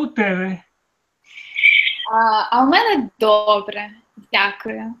 А у тебе? А у мене добре.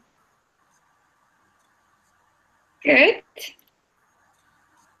 Дякую. Good.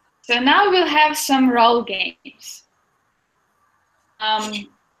 So now we'll have some role games.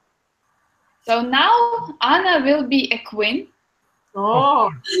 So now Anna will be a queen.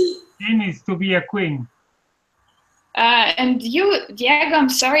 Oh. She needs to be a queen. And you, Diego, I'm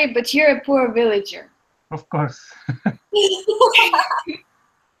sorry, but you're a poor villager. Of course.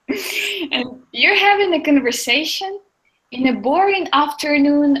 And you're having a conversation in a boring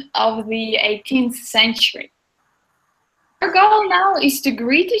afternoon of the 18th century. Our goal now is to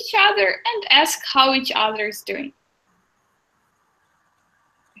greet each other and ask how each other is doing.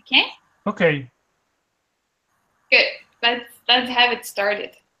 Okay? Okay. Good. Let's have it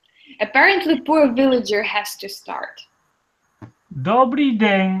started. Apparently, poor villager has to start. Добрий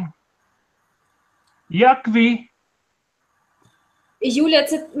день. Як ви? Юля,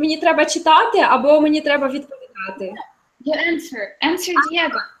 це мені треба читати або мені треба відповідати? You answer. Answer,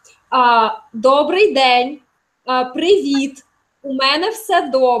 Diego. Добрий день. Привіт. У мене все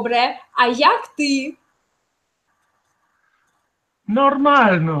добре. А як ти?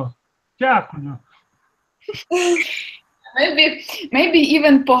 Нормально. Дякую. Maybe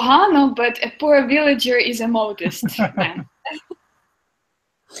even pogano, but a poor villager is a modest man.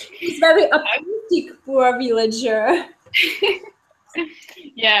 He's very authentic, poor villager.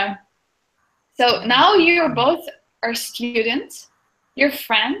 Yeah. So now you both are students, you're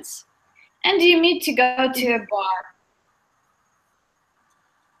friends, and you meet to go to a bar.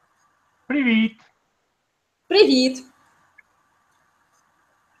 Привіт. Привіт.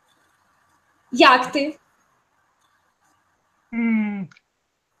 Як ти?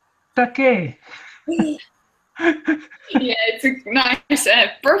 Таке. Yeah, it's a nice,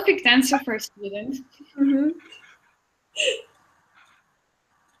 perfect answer for a student.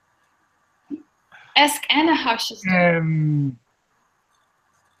 Ask Anna how she's doing.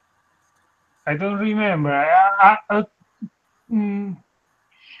 I don't remember.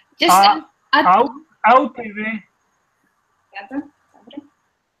 Just А у тебе?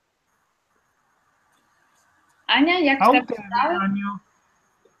 Аня, як А у тебе тебе, справи? Аню?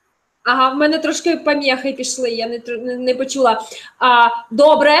 Ага, в мене трошки поміхи пішли, я не почула.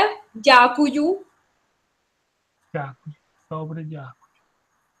 Добре, дякую. Дякую. Добре, дякую.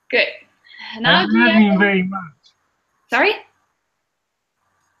 Good. Now I'm learning Diego. very much. Sorry?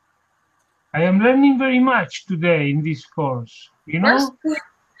 I am learning very much today in this course. You know, That's good.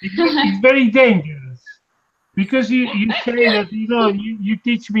 it's very dangerous. Because you say that, you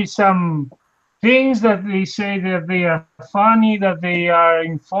teach me some things that they say that they are funny, that they are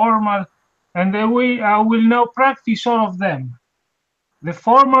informal, and then I will now practice all of them. The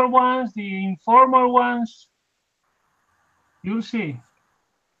formal ones, the informal ones, you'll see.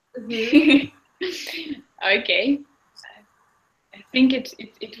 Okay. I think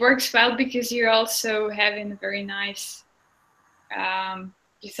it works well because you're also having a very nice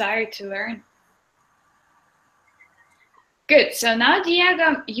desire to learn. Good. So now,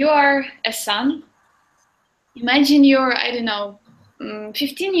 Diego, you are a son. Imagine you're, I don't know,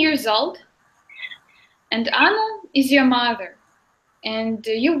 15 years old, and Anna is your mother, and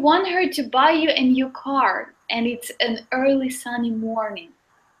you want her to buy you a new car, and it's an early sunny morning.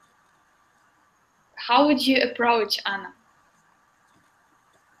 How would you approach Anna?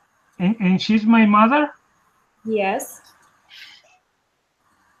 And she's my mother? Yes.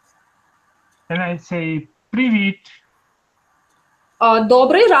 And I say, Привіт.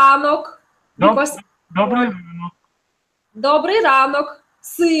 Добрий ранок. Because Добрий ранок. добрий ранок,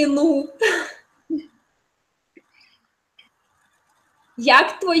 сину.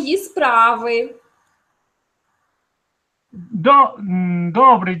 Як твої справи?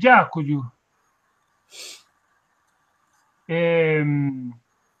 Добре, дякую.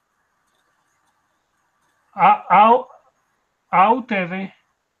 А у тебе?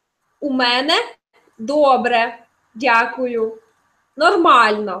 У мене добре, дякую.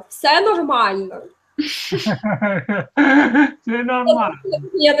 Нормально, все нормально. Це нормально.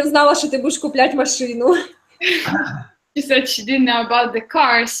 Я не знала, що ти будеш купляти машину. She said she didn't know about the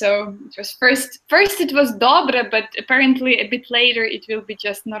car, so it was first it was dobre, but apparently a bit later it will be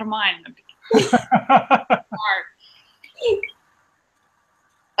just нормально.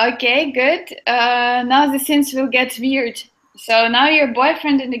 Okay, good. Now the things will get weird. So now you're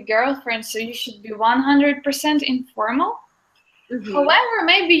boyfriend and a girlfriend, so you should be 100% informal. Mm-hmm. However,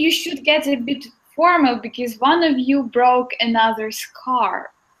 maybe you should get a bit formal because one of you broke another's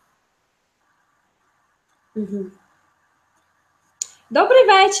car. Mm-hmm. Добрий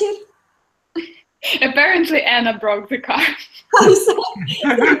вечір. Apparently Anna broke the car.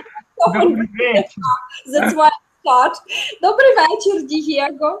 Добрий вечір. That's why I thought. Добрий вечір,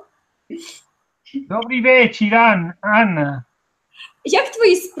 Дієго. Добрий вечір, Анна. Як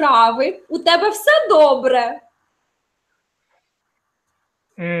твої справи? У тебе все добре?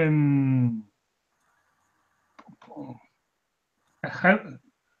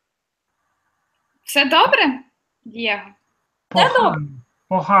 Все добре, Дієго?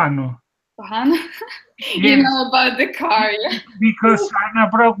 Погано. Погано? You know about the car, yeah? Because Anna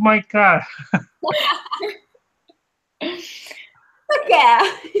broke my car. Таке.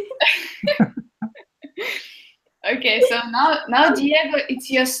 Okay, so now Diego, it's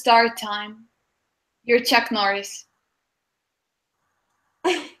your start time. You're Chuck Norris.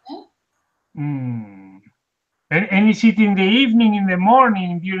 And is it in the evening, in the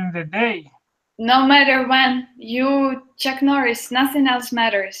morning, during the day? No matter when, you Chuck Norris, nothing else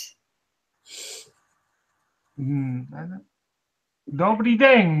matters. Добрий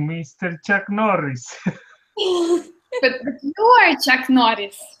день, Mr. Chuck Norris. But you are Chuck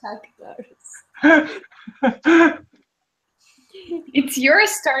Norris. Chuck Norris. It's your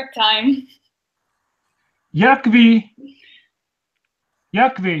start time. Як ви?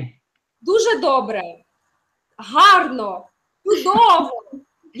 Як ви? Дуже добре. Гарно. Чудово.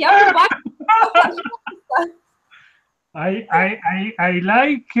 Я побачила. I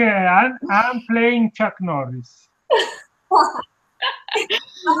like I'm playing Chuck Norris.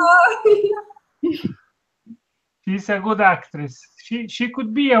 She's a good actress. She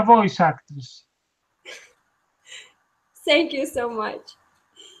could be a voice actress. Thank you so much.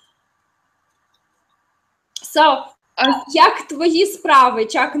 So, як твої справи,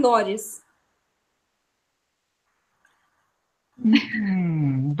 Чак Норріс?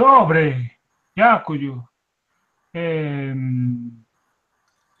 Добре, дякую.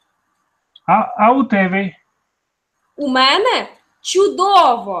 А у тебе? У мене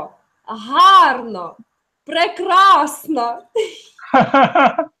чудово, гарно, прекрасно.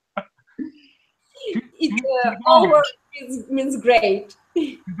 It always means great.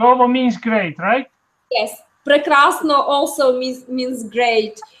 Чудово means great, right? Yes. Прекрасно also means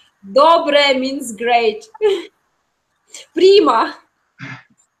great. Добре means great. Prima.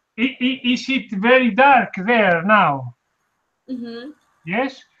 Is it very dark there now? Mm-hmm.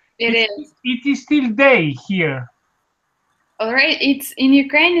 Yes? It is. It is still day here. Alright, it's in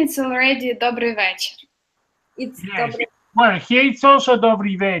Ukraine. It's already добрий вечір. It's yes. Well, here it's also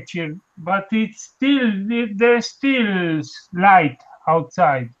добрий вечір, but it's still there's still light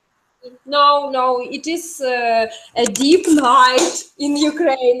outside. No, it is a deep night in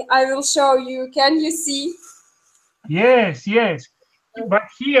Ukraine. I will show you. Can you see? Yes, yes. But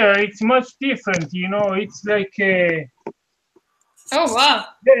here it's much different, you know. It's like a Oh wow.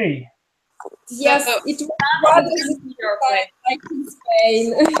 day. Yes, So, it was that's rather your place. like in Spain.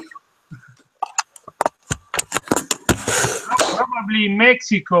 Probably in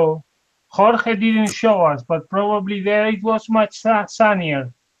Mexico, Jorge didn't show us, but probably there it was much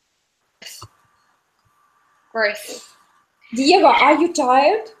sunnier. Of course. Diego, are you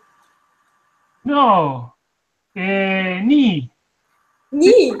tired? No, ні.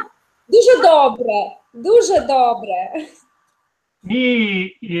 Ні. Дуже добре. Дуже добре.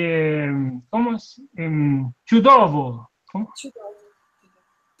 Ні, чудово. Чудово.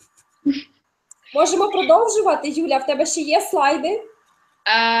 Можемо продовжувати, Юля, в тебе ще є слайди?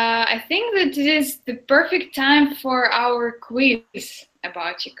 I think that it is the perfect time for our quiz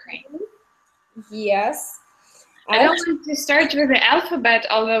about Ukraine. Yes. I don't want to start with the alphabet,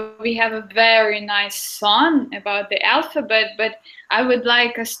 although we have a very nice song about the alphabet, but I would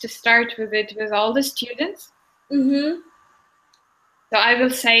like us to start with it with all the students. So I will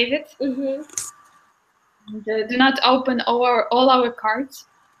save it. Do not open all our cards.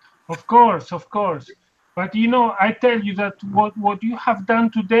 Of course. But you know, I tell you that what you have done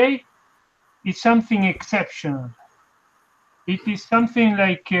today is something exceptional. It is something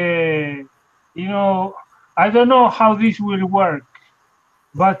like, you know, I don't know how this will work,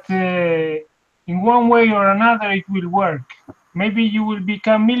 but in one way or another it will work. Maybe you will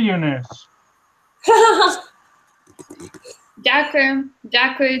become millionaires.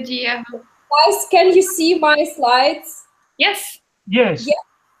 Дякую, Diego. Guys, can you see my slides? Yes. Yes.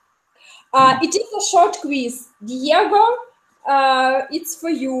 It is a short quiz. Diego, it's for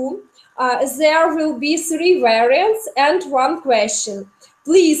you. There will be 3 variants and 1 question.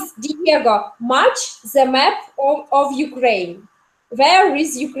 Please, Diego, match the map of Ukraine. Where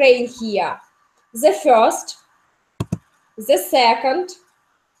is Ukraine here? The first, the second,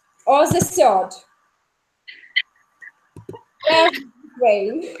 or the third? Where is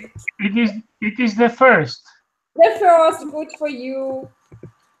Ukraine? It is the first. The first, good for you.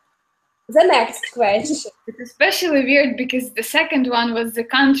 The next question. It's especially weird because the second one was the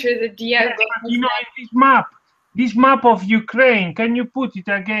country that Diego. Yes, you know, in this map of Ukraine, can you put it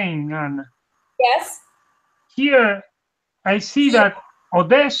again, Anna? Yes. Here, I see that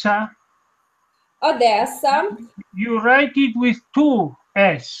Odessa. Odessa. You write it with 2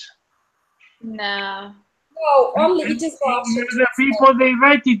 S. No. No, only it is Russian. The people, they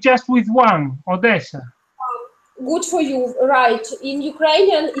write it just with 1, Odessa. Good for you, right. In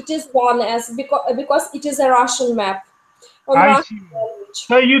Ukrainian, it is 1S because it is a Russian map. On I Russian see. language.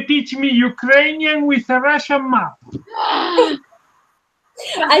 So you teach me Ukrainian with a Russian map.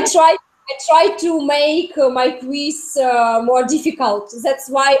 I try to make my quiz more difficult. That's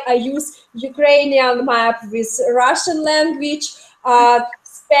why I use Ukrainian map with Russian language,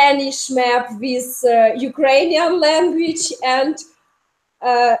 Spanish map with Ukrainian language, and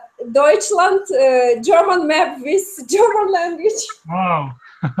Deutschland German map with German language. Wow.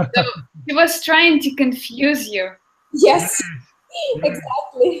 So he was trying to confuse you. Yes,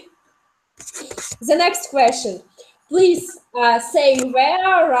 exactly. The next question. Please say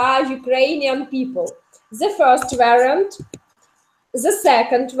where are Ukrainian people? The first variant, the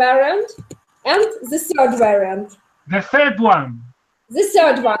second variant, and the third variant. The third one. The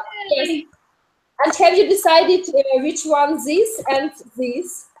third one, yes. And have you decided which one this and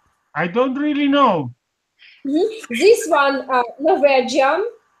this? I don't really know. This one, Norwegian.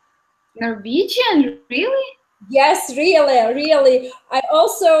 Norwegian, really? Yes, really. I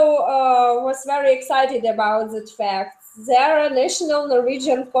also was very excited about that fact. There are national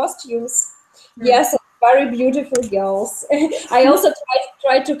Norwegian costumes. Yes, very beautiful girls. I also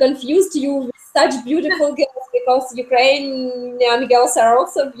tried to confuse you with such beautiful girls because Ukrainian girls are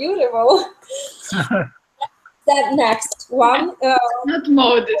also beautiful. That next one. Not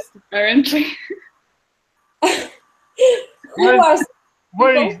modest, apparently.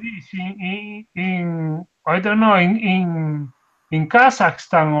 Where is this? In I don't know, in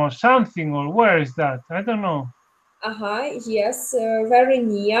Kazakhstan or something, or where is that? I don't know. Yes, very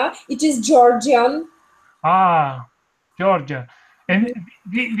near. It is Georgian. Georgia. And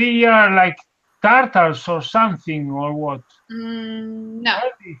they are like Tartars or something, or what? No. Where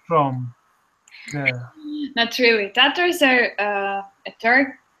are they from? There. Not really. Tatars are a Turk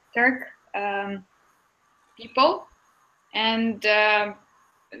people, and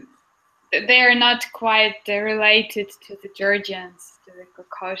they are not quite related to the Georgians, to the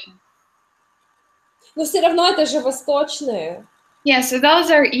Caucasians. Но все равно это же восточные. Yeah, so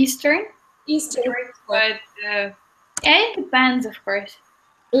those are Eastern. Eastern. But yeah, it depends, of course.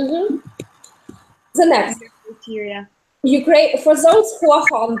 The next. Criteria. Ukraine, for those who are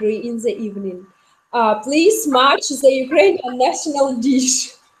hungry in the evening, please match the Ukrainian national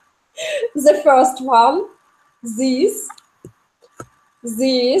dish. The first one, this,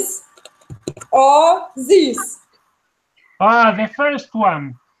 or this. Ah, the first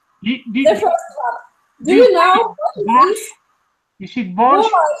one. The first one. Do you know what is this? Is it borscht?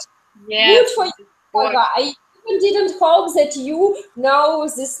 Yeah. Good for you, Olga. I even didn't hope that you know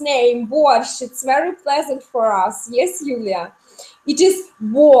this name, borscht. It's very pleasant for us. Yes, Yulia. It is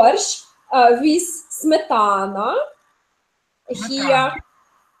borscht with smetana. Here.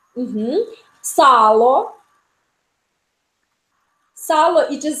 Salo. Salo,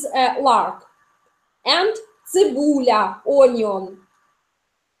 it is lark. And cebula, onion.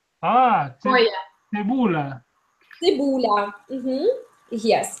 Ah, cebula. Cebula.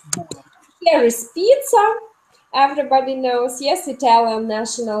 Yes. Here is pizza. Everybody knows. Yes, Italian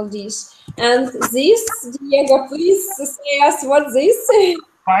national dish. And this, Diego, please say us what this is.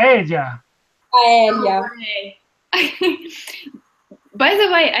 Paella. Paella. By the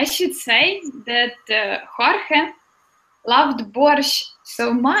way, I should say that Jorge loved borscht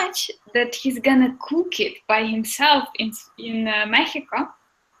so much that he's gonna cook it by himself in Mexico.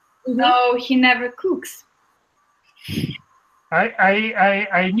 No, he never cooks.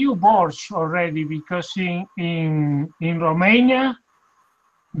 I knew borscht already because in Romania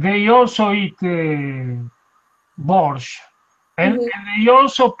they also eat borscht, and they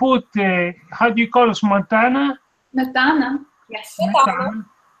also put how do you call it, smetana? Smetana, yes. Smetana.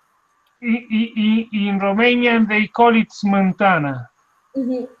 In Romanian they call it smetana.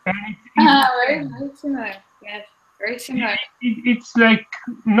 Very similar. Yes, very similar. It's like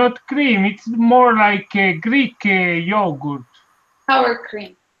not cream. It's more like Greek yogurt. Sour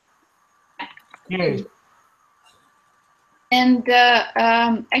cream. Yes. And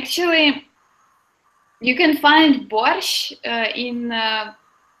actually, you can find borscht in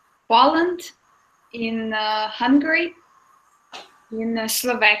Poland, in Hungary, in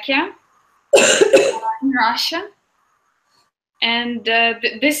Slovakia, in Russia. And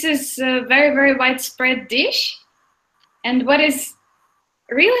this is a very, very widespread dish. And what is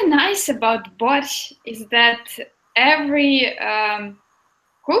really nice about borscht is that every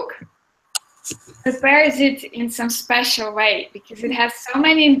cook prepares it in some special way because it has so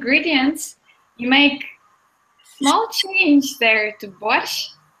many ingredients. You make small change there to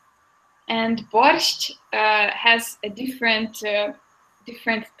borscht, and borscht has a different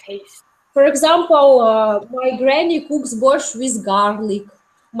taste. For example, my granny cooks borscht with garlic.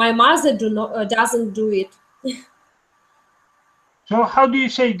 My mother doesn't do it. So how do you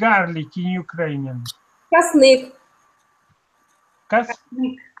say garlic in Ukrainian? Kasnik.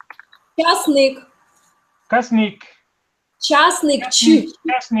 Kasnik. Chasnik. Kasnik. Chasnik.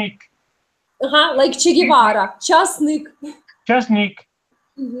 Chasnik. Like Che Guevara. Chasnik. Chasnik.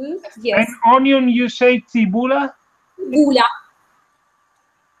 Yes. And onion, you say cebula? Cebula.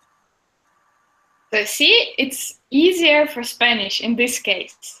 So see, it's easier for Spanish in this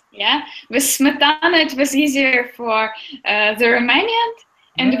case. Yeah, with smetana it was easier for the Romanian,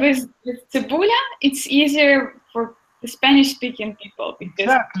 and with cebula it's easier for the Spanish-speaking people.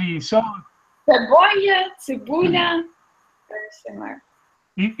 Exactly. So cebolla, cebula, very similar.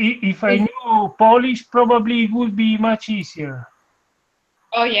 If I knew Polish, probably it would be much easier.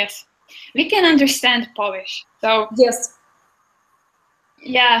 Oh yes, we can understand Polish. So yes.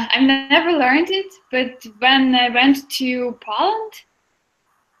 Yeah, I've never learned it, but when I went to Poland,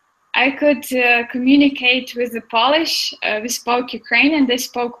 I could communicate with the Polish. We spoke Ukrainian, they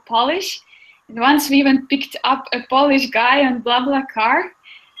spoke Polish. And once we even picked up a Polish guy on BlaBlaCar.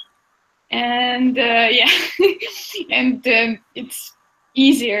 And yeah, and it's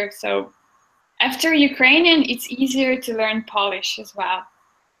easier. So after Ukrainian, it's easier to learn Polish as well.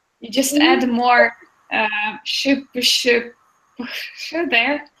 You just add more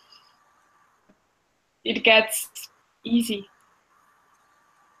there. It gets easy.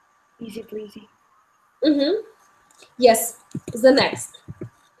 Easy breezy. Yes, the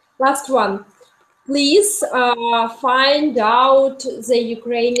last one. Please find out the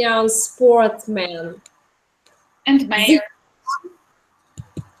Ukrainian sportsman. And mayor.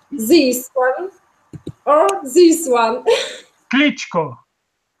 This one or this one? Klitschko.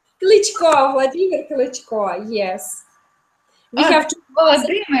 Klitschko, Vladimir Klitschko, yes. We have to.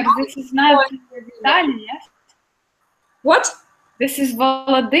 Volodymyr, this is not Vitaly, yes? What? This is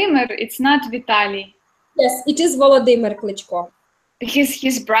Volodymyr, it's not Vitaly. Yes, it is Volodymyr Klitschko. Because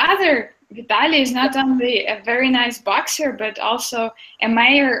his brother Vitaly is not only a very nice boxer, but also a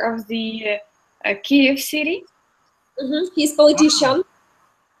mayor of the Kiev city. He's politician.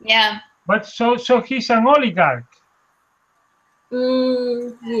 Yeah. But so he's an oligarch.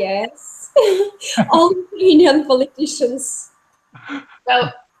 Yes. All Ukrainian politicians.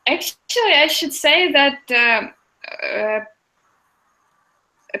 Well, actually, I should say that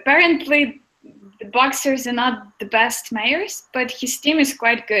apparently the boxers are not the best mayors, but his team is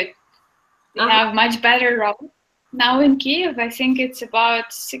quite good. They have much better role. Now in Kiev, I think it's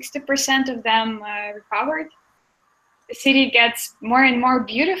about 60% of them recovered. The city gets more and more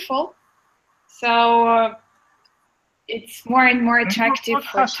beautiful, so it's more and more attractive. What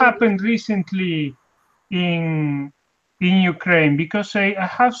has happened recently in Ukraine? Because I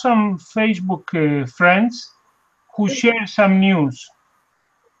have some Facebook friends who share some news,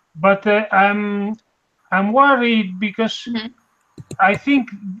 but I'm worried because I think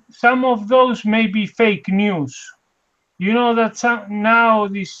some of those may be fake news. You know that now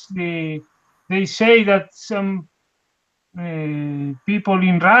they say that some people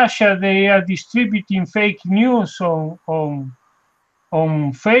in Russia, they are distributing fake news on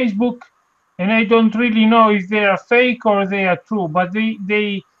Facebook, and I don't really know if they are fake or they are true. But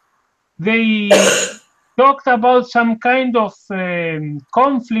they talked about some kind of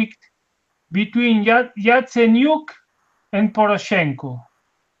conflict between Yatsenyuk and Poroshenko.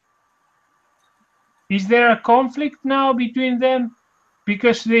 Is there a conflict now between them?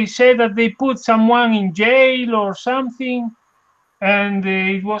 Because they say that they put someone in jail or something, and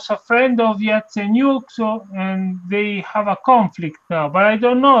it was a friend of Yatsenyuk, and they have a conflict now. But I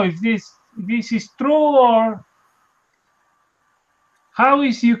don't know if this is true, or how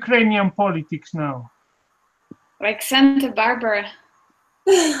is Ukrainian politics now? Like Santa Barbara.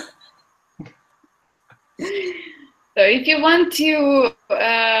 So if you want to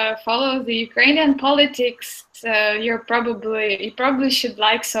follow the Ukrainian politics, you probably should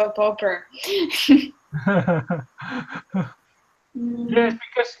like soap opera. Yes,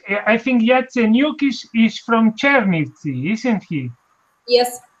 because I think Yatsenyuk is from Chernivtsi, isn't he?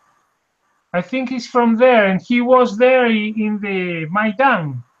 Yes. I think he's from there, and he was there in the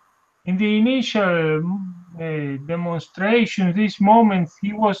Maidan, in the initial demonstration. This moment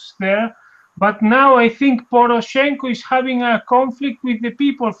he was there, but now I think Poroshenko is having a conflict with the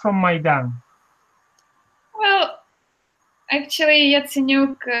people from Maidan. Well, actually,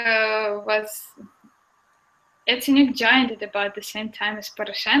 Yatsenyuk joined at about the same time as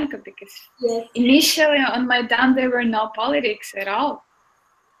Poroshenko, because initially on Maidan there were no politics at all.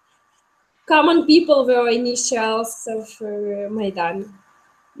 Common people were initials of Maidan.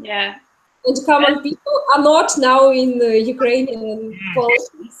 Yeah. And common people are not now in Ukrainian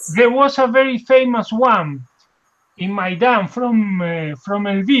politics. There was a very famous one in Maidan from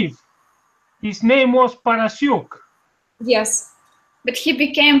Lviv. His name was Parasyuk. Yes. But he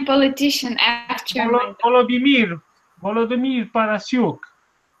became politician after Volodymyr Parasyuk,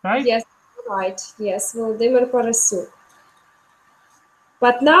 right? Yes, right. Yes, Volodymyr Parasyuk.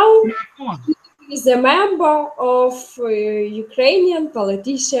 But now he is a member of Ukrainian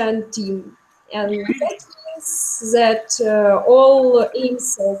politician team, and that means that all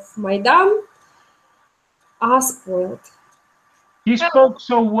aims of Maidan are spoiled. He spoke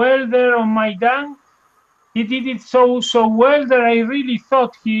so well there on Maidan. He did it so well that I really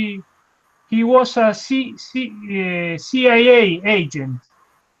thought he was a CIA agent.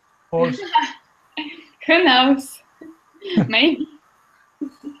 Or who knows? Maybe.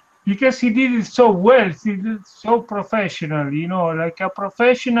 Because he did it so well, he did it so professional, you know, like a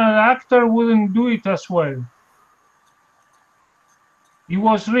professional actor wouldn't do it as well. He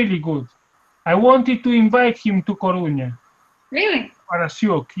was really good. I wanted to invite him to Coruña. Really?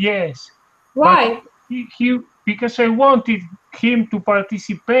 Parasyuk, yes. Why? But because I wanted him to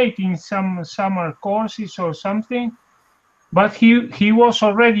participate in some summer courses or something. But he was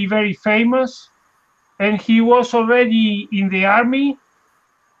already very famous, and he was already in the army.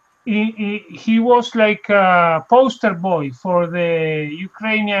 He was like a poster boy for the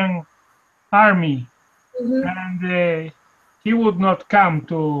Ukrainian army, and he would not come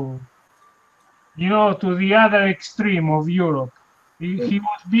to the other extreme of Europe. He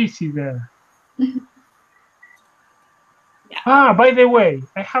was busy there. Yeah. By the way,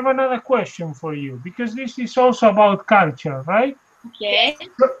 I have another question for you, because this is also about culture, right? Okay.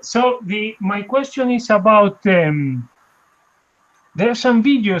 So my question is about there are some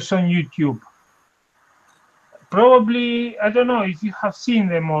videos on YouTube. Probably, I don't know if you have seen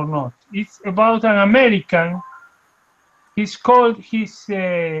them or not. It's about an American. His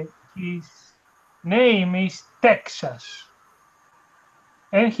name is Texas.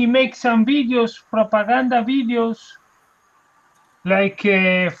 and he makes some videos, propaganda videos, like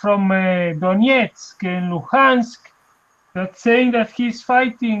from Donetsk and Luhansk, that's saying that he's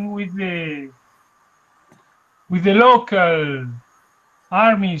fighting with the local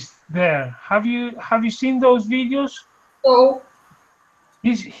armies there. Have you seen those videos? So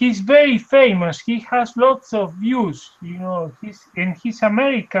He's very famous. He has lots of views. You know, he's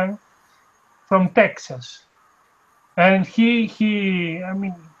American from Texas, and I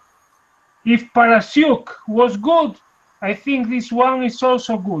mean, if Parasiuk was good, I think this one is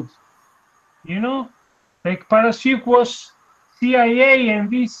also good. You know, like Parasiuk was CIA, and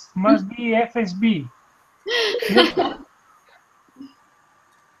this must be FSB.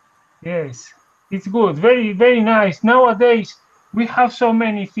 Yes, it's good. Very, very nice. Nowadays, we have so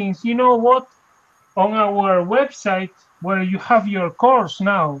many things. You know what? On our website, where you have your course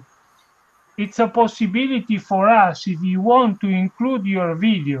now, it's a possibility for us, if you want to include your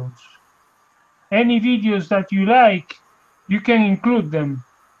videos. Any videos that you like, you can include them.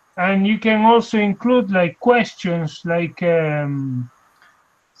 And you can also include like questions, like some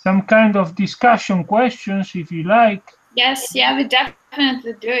kind of discussion questions, if you like. Yes, yeah, we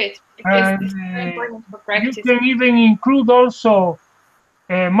definitely do it because And this is very important for you practice. can even include also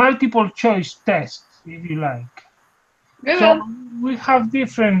multiple choice tests, if you like. We So will. we have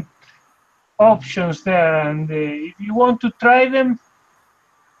different options there, and if you want to try them,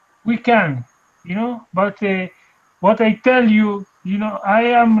 we can, you know. But what I tell you, you know, I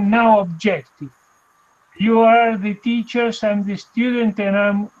am now objective. You are the teachers, I'm the student, and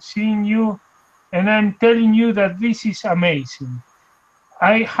I'm seeing you, and I'm telling you that this is amazing.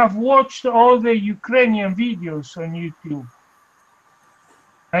 I have watched all the Ukrainian videos on YouTube.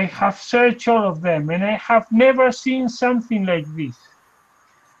 I have searched all of them, and I have never seen something like this.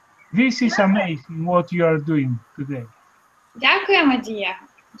 This is amazing what you are doing today. Дякуємо, Дія.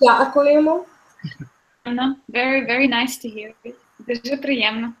 дякуємо. Very, very nice to hear it. Дуже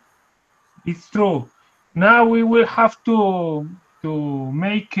приємно. It's true. Now we will have to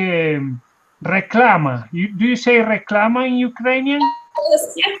make reclama. Do you say reclama in Ukrainian? Yes.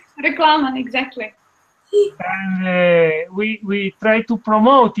 Yes, реклама, exactly. And we try to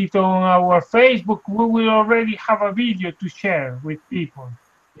promote it on our Facebook. We will already have a video to share with people.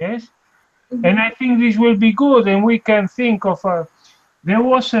 Yes. And I think this will be good, and we can think of there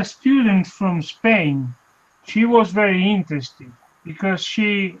was a student from Spain. She was very interested because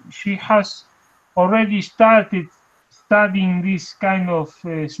she has already started studying this kind of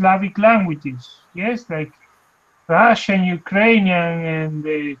Slavic languages. Yes, like Russian, Ukrainian, and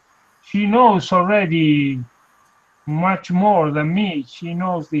she knows already much more than me. She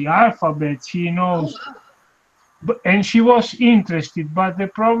knows the alphabet. She knows. Oh, wow. And she was interested, but the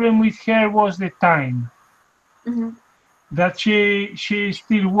problem with her was the time. Mhm. That she's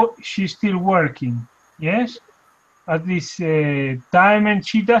still working, yes, at this time, and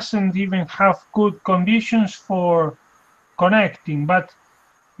she doesn't even have good conditions for connecting. But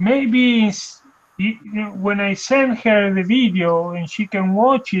maybe when I send her the video and she can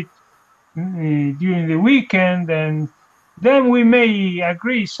watch it during the weekend, and then we may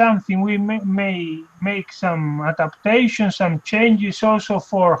agree something. We may make some adaptations, some changes also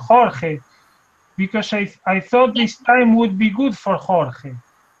for Jorge, because I thought this time would be good for Jorge.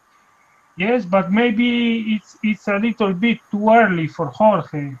 Yes, but maybe it's a little bit too early for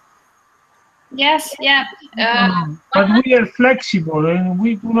Jorge. Yes, yeah. But we are flexible, and we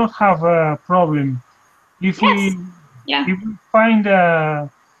do not have a problem. If Yes. Yeah. if we find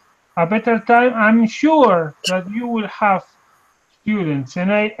a better time, I'm sure that you will have students,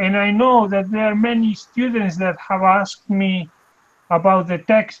 and I know that there are many students that have asked me about the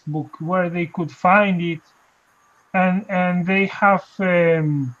textbook, where they could find it, and they have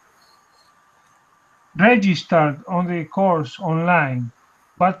registered on the course online.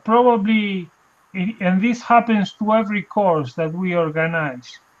 But probably, and this happens to every course that we organize,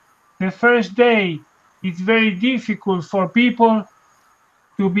 the first day it's very difficult for people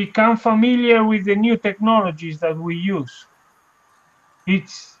to become familiar with the new technologies that we use.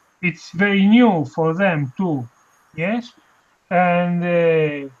 It's very new for them too. Yes, and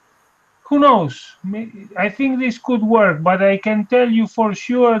who knows? I think this could work, but I can tell you for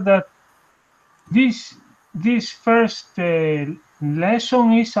sure that this first lesson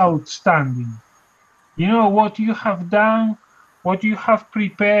is outstanding. You know what you have done, what you have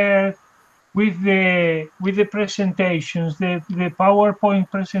prepared with the presentations, the PowerPoint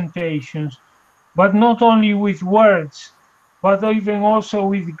presentations, but not only with words, but even also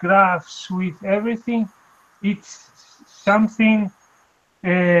with graphs, with everything. It's something,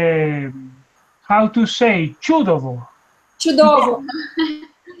 how to say, чудово. Чудово.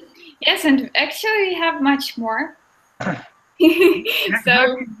 Yes, and actually we have much more. That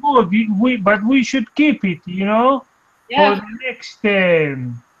So is good. But we should keep it, you know, yeah,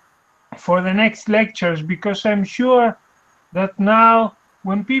 for the next lectures, because I'm sure that now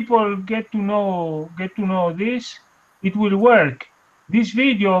when people get to know this, it will work. This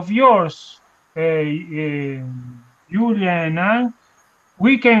video of yours, Julia and Anne,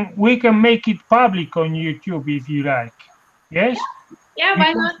 we can make it public on YouTube if you like. Yes, yeah,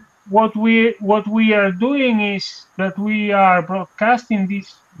 why because not? what we are doing is that we are broadcasting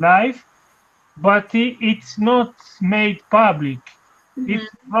this live, but it's not made public. Mhm, It's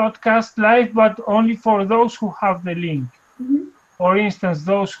broadcast live, but only for those who have the link. mhm. For instance,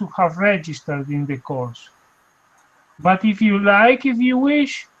 those who have registered in the course. But if you like, if you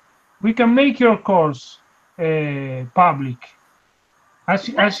wish, we can make your course public.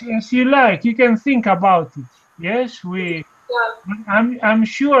 As you like, you can think about it. Yes, Yeah. I'm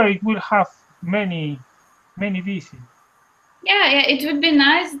sure it will have many visits. Yeah, yeah, it would be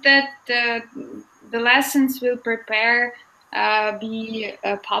nice that the lessons will prepare be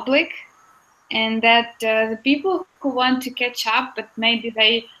public, and that the people who want to catch up, but maybe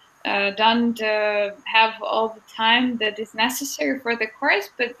they don't have all the time that is necessary for the course,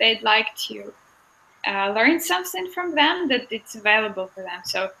 but they'd like to learn something from them, that it's available for them.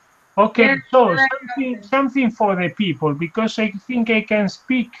 So Okay, they're so very something open. something for the people, because I think I can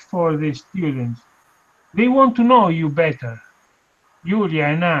speak for the students. They want to know you better, Julia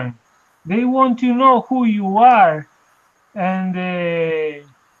and Anne. They want to know who you are, and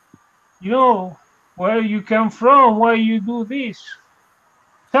you know, where you come from, why you do this,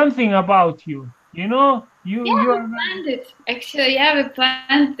 something about you. You know, you Yeah, you we are. planned it. Actually, yeah, we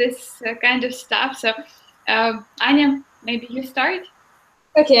planned this kind of stuff. So, Anya, maybe you start.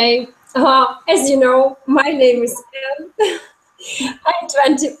 Okay. As you know, my name is Anne. I'm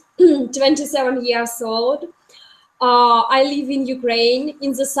 27 years old. I live in Ukraine,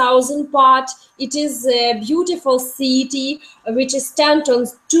 in the southern part. It is a beautiful city which stands on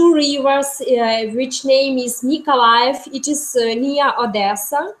two rivers, which name is Nikolaev. It is near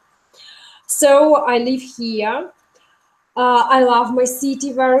Odessa. So I live here. I love my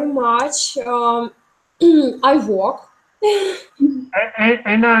city very much. I walk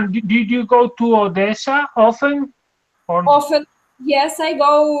And did you go to Odessa often? Or often. Yes, I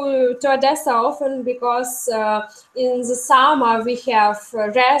go to Odessa often because in the summer we have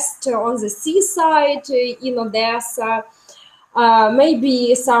rest on the seaside in Odessa.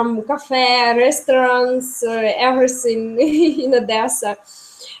 Maybe some cafe, restaurants, everything in Odessa.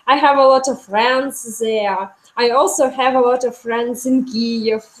 I have a lot of friends there. I also have a lot of friends in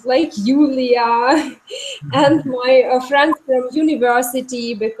Kiev, like Julia, and my friends from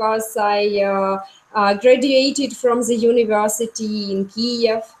university, because I graduated from the university in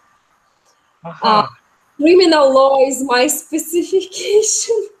Kiev. Uh, aha, Criminal law is my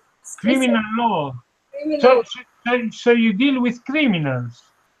specification. Specific criminal law. So, criminal. so so you deal with criminals.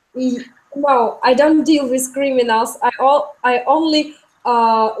 No, I don't deal with criminals. I only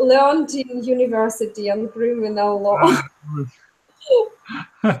learned in university on criminal law. Ah, good.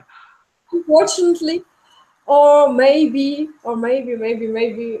 Unfortunately, or maybe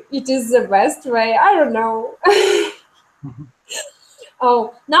it is the best way. I don't know.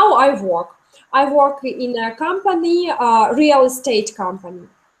 Oh, now I work. I work in a company, real estate company.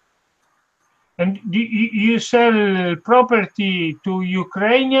 And you sell property to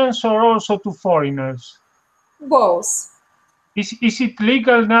Ukrainians or also to foreigners? Both. Is it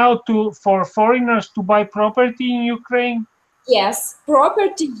legal now for foreigners to buy property in Ukraine? Yes,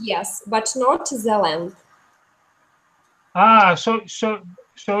 property, yes, but not the land. Ah,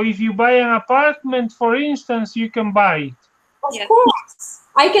 so if you buy an apartment, for instance, you can buy it. Of Yes. course,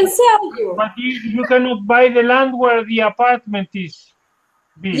 I can sell you. But you cannot buy the land where the apartment is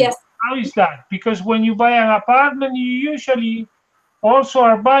built. Yes. How is that? Because when you buy an apartment, you usually also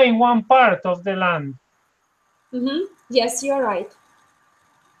are buying one part of the land. Yes, you're right.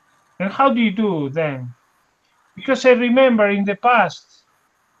 And how do you do then? Because I remember in the past,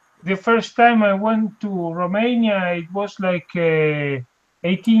 the first time I went to Romania, it was like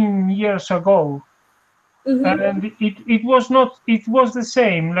 18 years ago. And it was the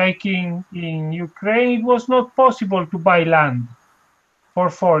same. Like in Ukraine, it was not possible to buy land for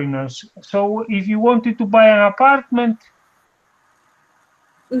foreigners. So if you wanted to buy an apartment,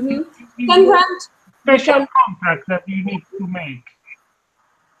 Mm-hmm. it Can was rent. a You special can. contract that you need to make.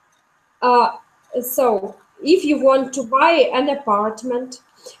 Uh, so, if you want to buy an apartment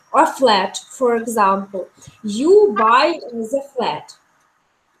or flat, for example, you buy the flat.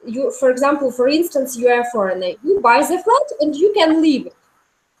 You, for example, for instance, you are a foreigner. You buy the flat and you can live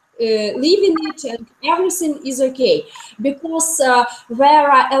live in it, and everything is okay, because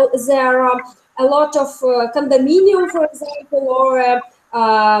there are a lot of condominium, for example,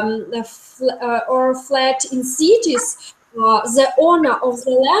 or flat in cities. The owner of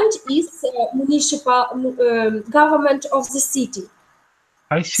the land is municipal government of the city.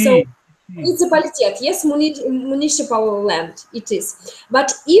 I So see. municipality, yes, municipal land it is.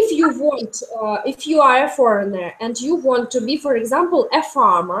 But if you want, if you are a foreigner and you want to be, for example, a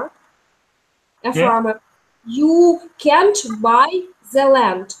farmer, Yeah. you can't buy the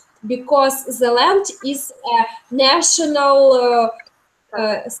land, because the land is a national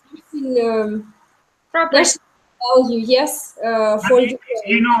something, Property. national value, yes, for You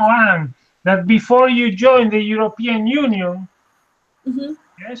Ukraine. know, Anne, that before you join the European Union, Mhm.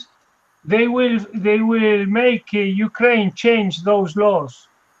 yes, they will make Ukraine change those laws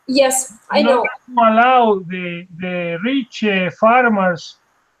Yes, I in order know. to allow the rich farmers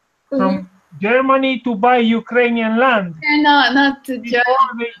Mhm. from Germany to buy Ukrainian land They're not to judge.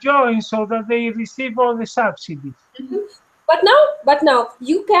 before they join, so that they receive all the subsidies. But now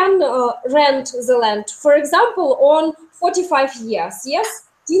you can rent the land, for example, on 45 years. Yes,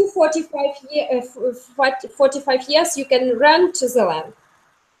 till 45 years you can rent the land.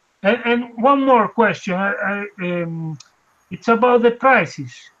 And one more question. It's about the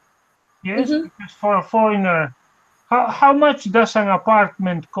prices. Yes, Mhm. because for a foreigner, how much does an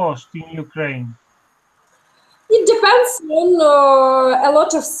apartment cost in Ukraine? It depends on a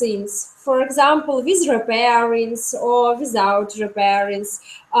lot of things. For example, with repairings or without repairings.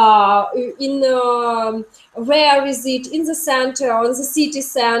 In where is it? In the center, on the city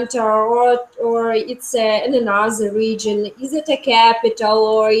center, or it's in another region? Is it a capital,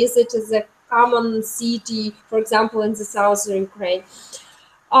 or is it a common city? For example, in the southern Ukraine.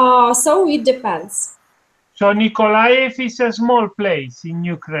 So it depends. So Nikolaev is a small place in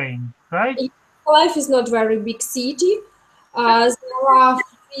Ukraine, right? Life is not very big city. There are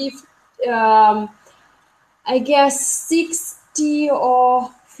 50, I guess 60 or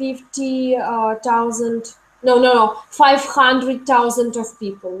 50 thousand. No, 500,000 of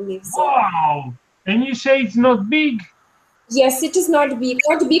people live there. Wow! And you say it's not big, Yes, it is not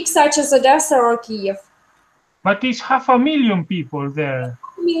big such as Odessa or Kiev. but it's 500,000 people there.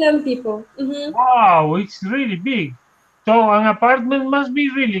 Million people. Mhm. Wow, it's really big. So an apartment must be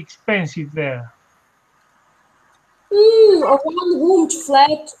really expensive there. A one-roomed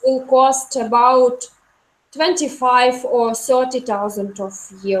flat will cost about 25 or 30,000 of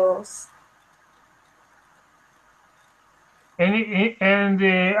euros. And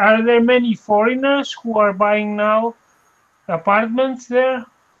are there many foreigners who are buying now apartments there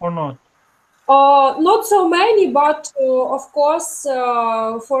or not? Not so many, but of course,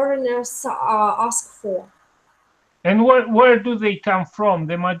 foreigners ask for. And where do they come from?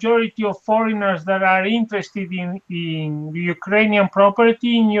 The majority of foreigners that are interested in Ukrainian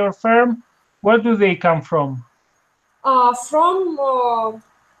property in your firm, where do they come from?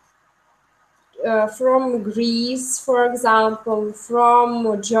 From Greece, for example,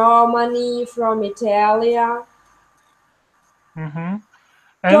 from Germany, from Italy, Hmm.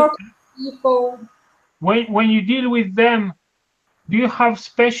 And Turkish people. when you deal with them, do you have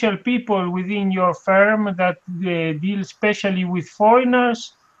special people within your firm that deal specially with foreigners,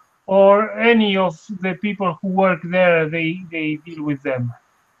 or any of the people who work there, they deal with them?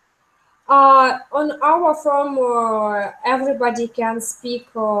 On our firm, everybody can speak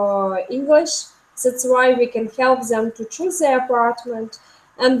English. That's why we can help them to choose the apartment.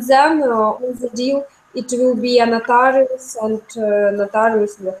 And then on the deal, it will be a notarius, and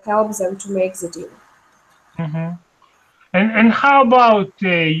notarius will help them to make the deal. Hmm. And how about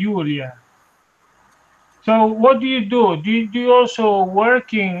Julia? So what do you do? Do you also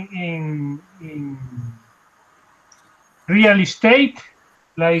work in real estate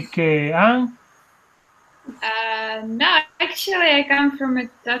like Anne? No, actually, I come from a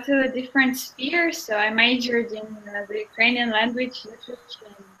totally different sphere. So I majored in the Ukrainian language, literature,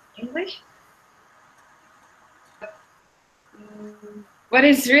 and English. What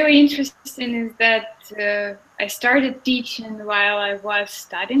is really interesting is that I started teaching while I was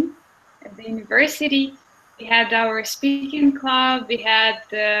studying at the university. We had our speaking club. We had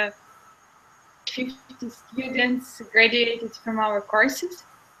 50 students graduated from our courses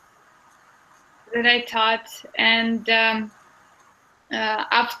that I taught. And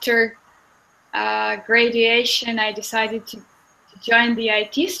after graduation, I decided to join the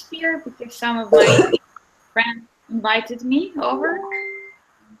IT sphere because some of my friends invited me over.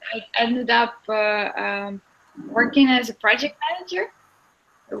 I ended up working as a project manager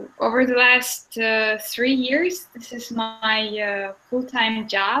Over the last 3 years, this is my full-time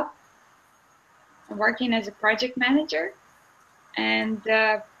job. I'm working as a project manager, and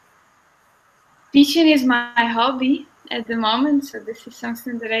teaching is my hobby at the moment, so this is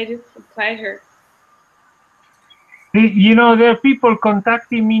something that I do for pleasure. You know, there are people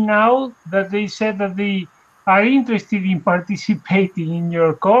contacting me now that they said that they are interested in participating in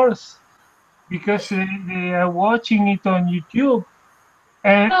your course because they are watching it on YouTube.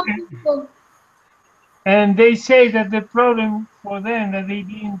 And they say that the problem for them that they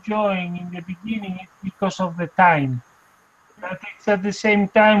didn't join in the beginning is because of the time. That it's at the same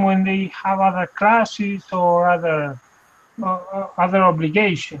time when they have other classes or other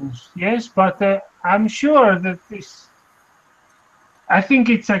obligations. Yes, but I'm sure that I think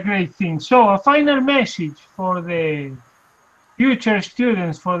it's a great thing. So a final message for the future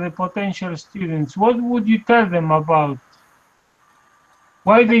students, for the potential students, what would you tell them about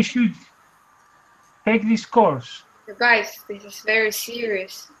why they should take this course? So guys, this is very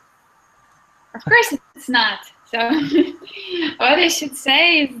serious. Of course it's not. So what I should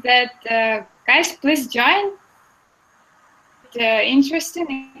say is that guys, please join. Interested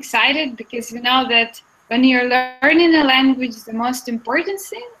and excited, because you know that when you're learning a language, the most important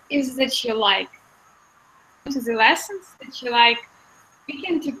thing is that you like the lessons, that you like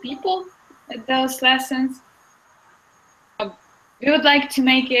speaking to people at those lessons. We would like to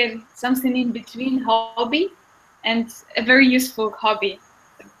make it something in between hobby and a very useful hobby.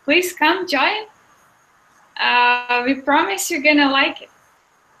 So please come join. We promise you're gonna like it.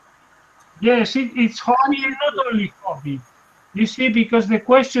 Yes, it's hobby and not only hobby. You see, because the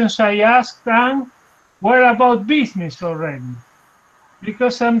questions I asked Anne were about business already.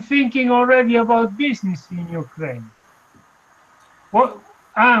 Because I'm thinking already about business in Ukraine.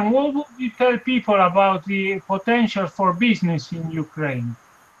 Anne, what would you tell people about the potential for business in Ukraine?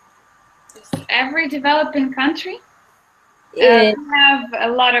 Every developing country have a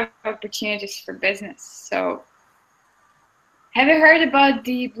lot of opportunities for business. So, have you heard about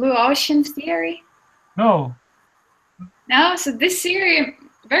the blue ocean theory? No. No? So this theory,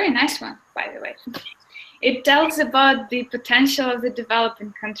 very nice one, by the way. It tells about the potential of the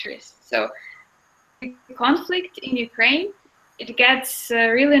developing countries. So, the conflict in Ukraine, it gets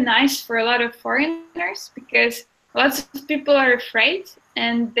really nice for a lot of foreigners because lots of people are afraid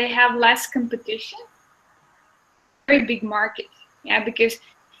and they have less competition. Very big market, yeah, because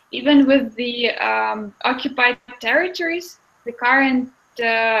even with the occupied territories, the current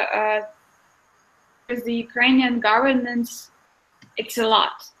with the Ukrainian governance, it's a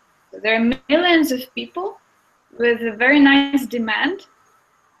lot. So there are millions of people with a very nice demand.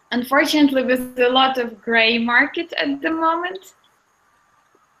 Unfortunately, with a lot of gray market at the moment,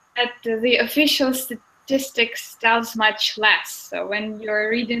 that the official statistics tells much less. So when you're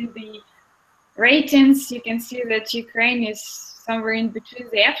reading the ratings, you can see that Ukraine is somewhere in between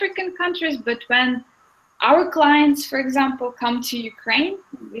the African countries, but when our clients, for example, come to Ukraine,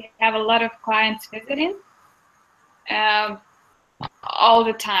 we have a lot of clients visiting all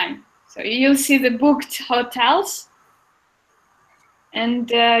the time. So you'll see the booked hotels, and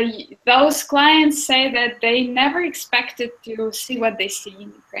those clients say that they never expected to see what they see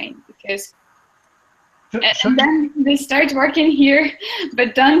in Ukraine, because and then they start working here,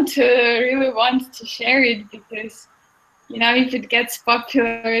 but don't really want to share it because, you know, if it gets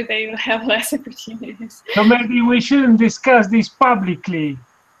popular, they will have less opportunities. So maybe we shouldn't discuss this publicly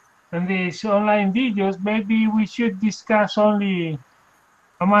in these online videos. Maybe we should discuss only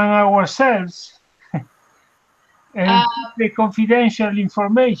among ourselves and keep the confidential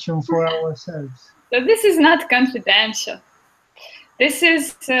information for ourselves. So this is not confidential. This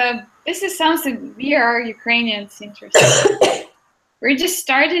is something we are Ukrainians interested in. We just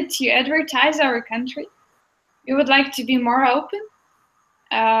started to advertise our country. We would like to be more open,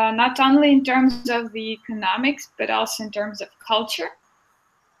 not only in terms of the economics, but also in terms of culture.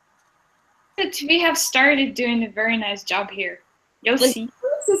 But we have started doing a very nice job here. You'll see.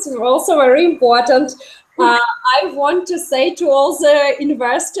 This is also very important. I want to say to all the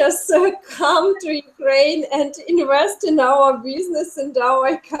investors, come to Ukraine and invest in our business and our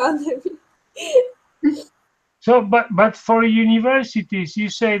economy. So, but for universities, you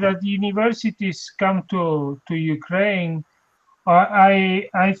say that universities come to Ukraine. I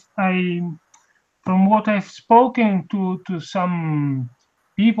from what I've spoken to some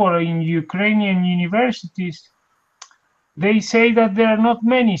people in Ukrainian universities, they say that there are not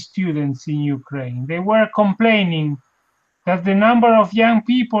many students in Ukraine. They were complaining that the number of young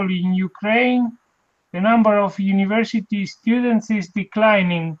people in Ukraine, the number of university students is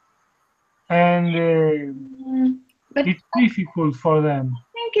declining, and it's difficult for them.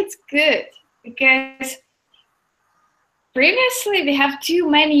 I think think it's good because previously we have too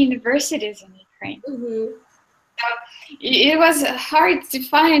many universities in Ukraine. Mm-hmm. So it was hard to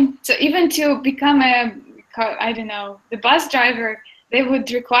find. So even to become I don't know, the bus driver, they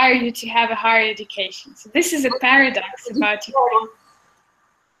would require you to have a higher education. So this is a paradox about Ukraine.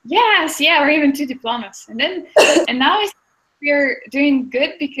 Yes, yeah, or even 2 diplomas. And now we're doing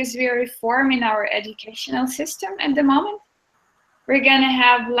good because we are reforming our educational system at the moment. We're gonna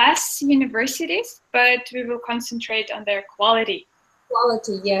have less universities, but we will concentrate on their quality.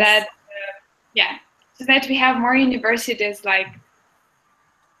 Quality, yes. So that we have more universities like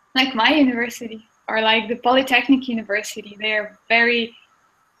my university or like the Polytechnic University. They're very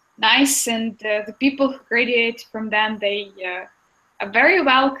nice, and the people who graduate from them, they are very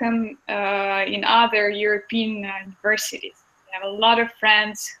welcome in other European universities. I have a lot of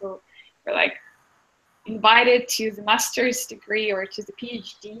friends who were like invited to the master's degree or to the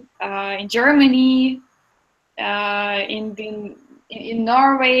PhD in Germany, in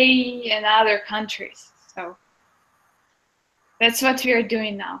Norway and other countries. So that's what we are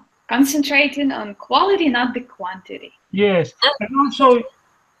doing now. Concentrating on quality, not the quantity. Yes, and also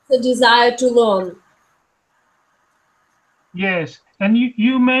the desire to learn. yes, and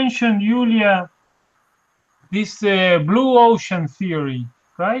you mentioned, Julia, this blue ocean theory,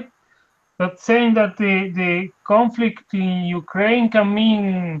 right? That's saying that the conflict in Ukraine can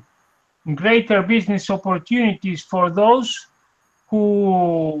mean greater business opportunities for those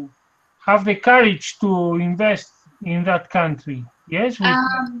who have the courage to invest in that country. Yes?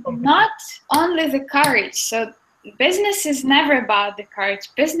 Not only the courage. So business is never about the courage.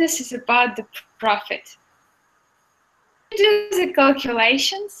 Business is about the profit. If you do the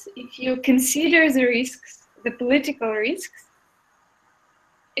calculations, if you consider the risks, the political risks,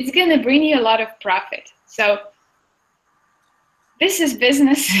 it's going to bring you a lot of profit. So this is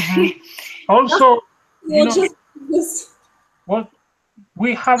business. Mm-hmm. Also, you know, what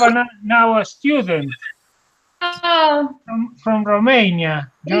we have now a student from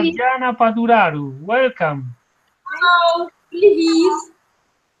Romania, Georgiana Paduraru. Welcome. Hello, please.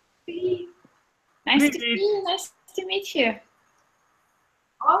 Nice to see you. Nice to meet you.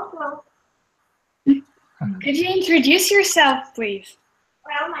 Also, could you introduce yourself, please?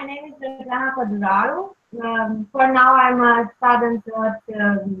 Well, my name is Georgiana Paduraru. For now, I'm a student at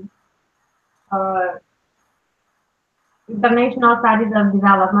International Studies of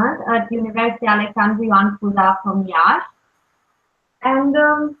Development at University Alexandru Ioan Cuza from Iași. And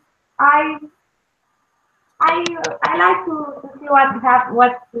I like to see what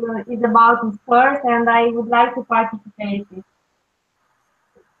is about this course, and I would like to participate in it.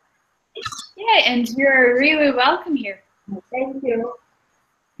 Yeah, and you're really welcome here. Thank you.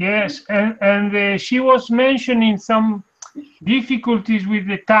 Yes, and she was mentioning some difficulties with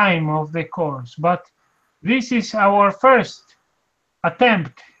the time of the course, but this is our first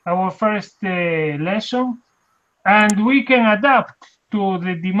attempt, our first lesson, and we can adapt to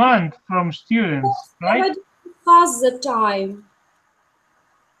the demand from students, right? Pass the time.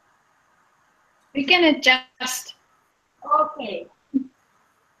 We can adjust. Okay.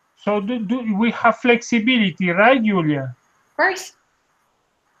 So do we have flexibility, right, Julia? Of course.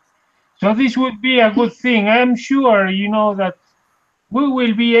 So this would be a good thing. I'm sure, you know, that we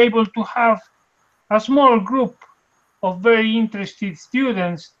will be able to have a small group of very interested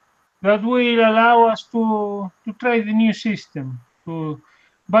students that will allow us to try the new system.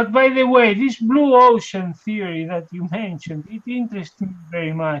 But by the way, this blue ocean theory that you mentioned, it interests me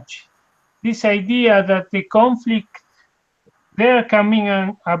very much. This idea that the conflict there coming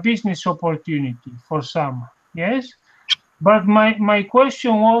a business opportunity for some, yes? But my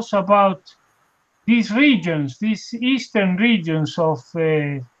question was about these regions, these eastern regions of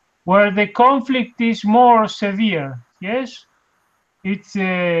where the conflict is more severe, yes? It's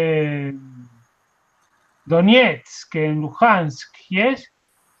Donetsk and Luhansk, yes?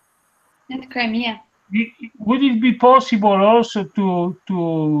 And Crimea. Would it be possible also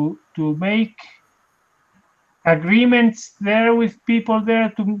to make agreements there with people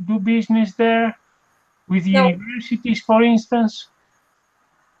there to do business there, with universities, for instance?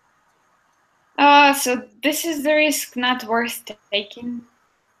 So this is the risk not worth taking.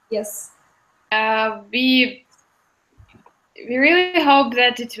 Yes. We really hope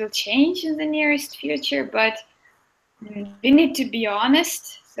that it will change in the nearest future, but we need to be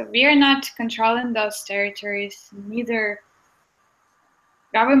honest. So we are not controlling those territories. Neither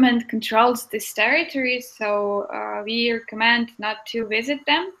government controls these territories, so we recommend not to visit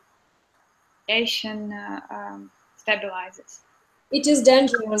them. Asian stabilizes. It is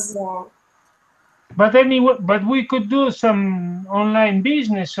dangerous there. But anyway, but we could do some online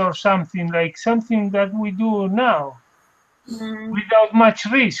business or something like something that we do now without much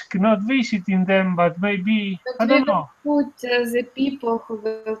risk, not visiting them, but maybe, But I we don't know. will put the people who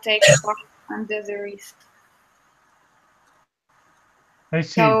will take part under the risk. I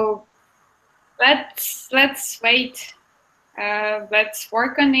see. So let's wait. Let's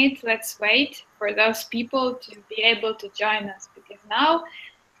work on it. Let's wait for those people to be able to join us, because now,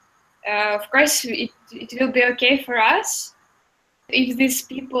 of course, it will be okay for us if these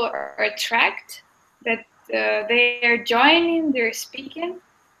people are attracted, that they are joining, they're speaking.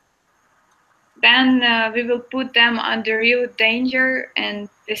 Then we will put them under real danger, and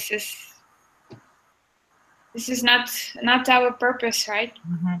this is not our purpose, right?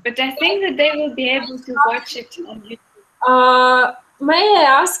 But I think that they will be able to watch it on YouTube. May I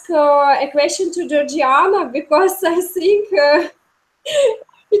ask a question to Georgiana, because I think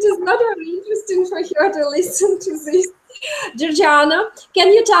it is not very interesting for her to listen to this. Georgiana,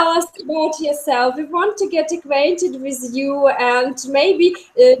 can you tell us about yourself? We want to get acquainted with you, and maybe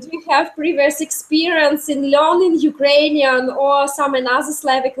do you have previous experience in learning Ukrainian or some another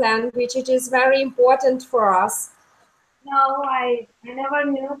Slavic language? It is very important for us. No, I never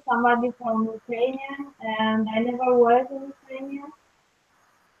knew somebody from Ukrainian, and I never was in Ukrainian.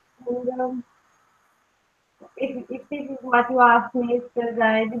 And if this is what you asked me, it's because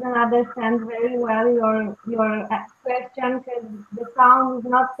I didn't understand very well your question, because the sound is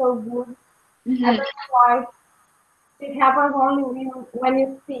not so good. I don't know why. It happens only when you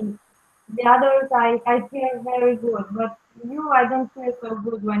speak. The others I hear very good, but you I don't hear so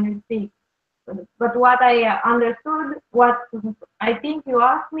good when you speak. But what I understood, what I think you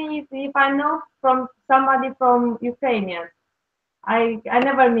asked me is if I know from somebody from Ukrainian. I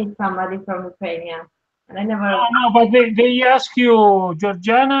never meet somebody from Ukrainian, and I never. No, but they ask you,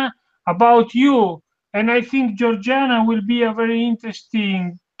 Georgiana, about you, and I think Georgiana will be a very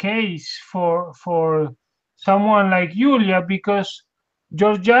interesting case for someone like Julia, because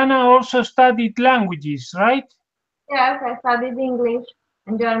Georgiana also studied languages, right? Yes, I studied English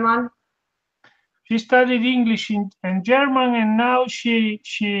and German. She studied English and German, and now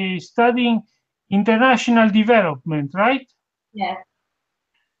she's studying international development, right? Yes.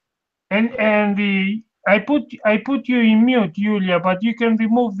 And I put you in mute, Julia, but you can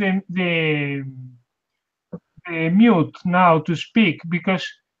remove the mute now to speak, because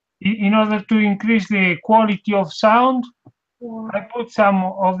in order to increase the quality of sound, Yeah. I put some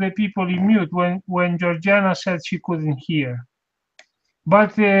of the people in mute when Georgiana said she couldn't hear.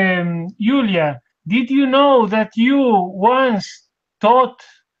 But Julia, did you know that you once taught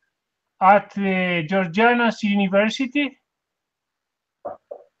at Georgiana's university?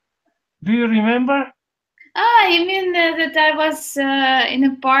 Do you remember? You mean that I was in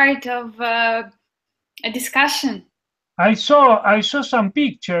a part of a discussion? I saw some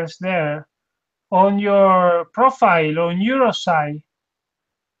pictures there on your profile on Eurosci.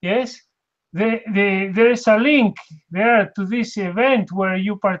 Yes, there is a link there to this event where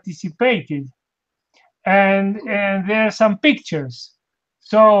you participated, and there are some pictures.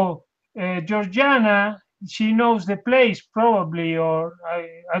 So Georgiana, she knows the place probably, or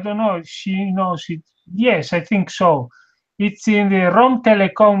I don't know. She knows it. Yes, I think so. It's in the Rom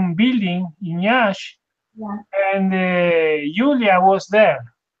Telecom building in Iași, Yeah. and Julia was there.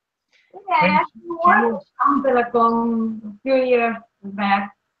 Yeah, I actually worked on Telecom a few years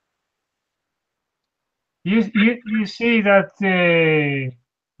back. You see that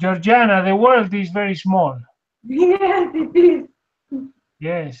Georgiana, the world is very small. Yes, it is.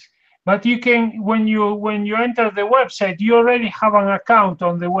 Yes, but you can when you enter the website, you already have an account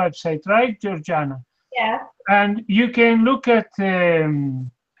on the website, right, Georgiana? Yes. And you can look at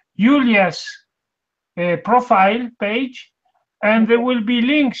Julia's profile page, and there will be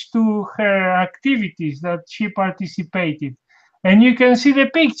links to her activities that she participated, and you can see the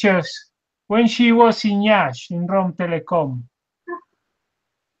pictures when she was in Iași in Rom Telecom.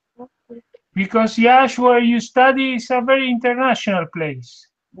 Because Iași, where you study, is a very international place.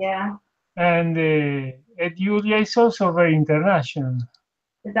 Yeah. And Julia is also very international.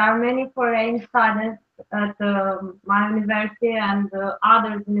 There are many foreign students at my university and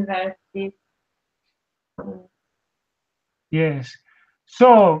other universities. Yes.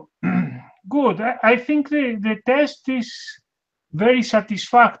 So, good. I think the test is very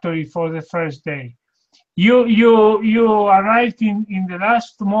satisfactory for the first day. You arrived in the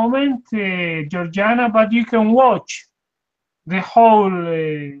last moment, Georgiana, but you can watch the whole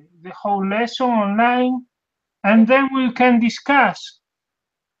lesson online, and then we can discuss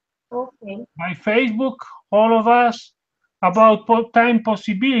Okay. by Facebook, all of us, about time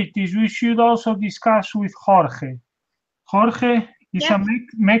possibilities, we should also discuss with Jorge. Jorge is a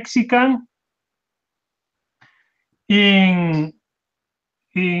Mexican. I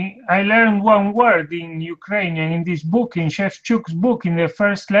learned one word in Ukrainian in this book, in Shevchuk's book, in the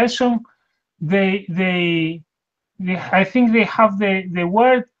first lesson. I think they have the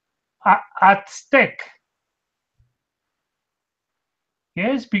word at stake.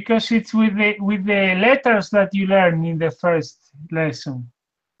 Yes, because it's with the letters that you learn in the first lesson,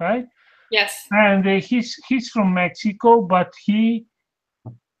 right? Yes. And he's from Mexico, but he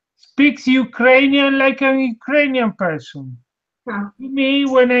speaks Ukrainian like an Ukrainian person. Huh. To me,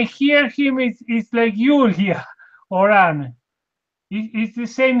 when I hear him, it's like Julia or Anne. It's the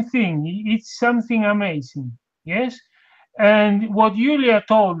same thing. It's something amazing. Yes. And what Julia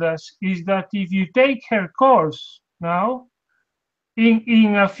told us is that if you take her course now,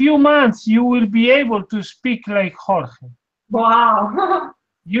 in a few months, you will be able to speak like Jorge. Wow.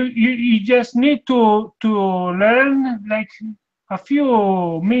 You just need to learn like a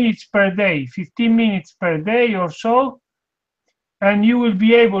few minutes per day, 15 minutes per day or so, and you will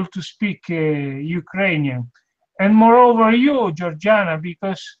be able to speak Ukrainian. And moreover, you, Georgiana,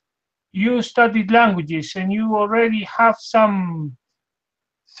 because you studied languages and you already have some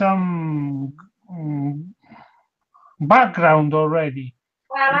background already.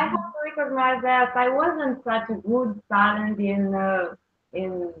 Well, I have to recognize that I wasn't such a good talent in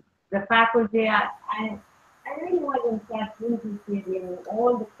the faculty. I really wasn't that interested in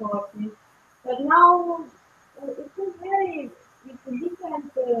all the courses, but now it's a different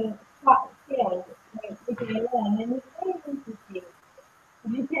skill which I learn, and it's very interesting.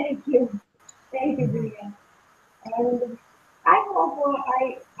 Thank you, Julia. And I hope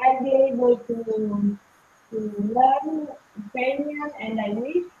I'll be able to learn Ukrainian, and I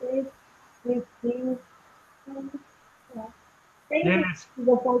wish this thing. Thank you Yes. for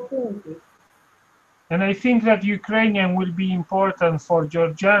the opportunity. And I think that Ukrainian will be important for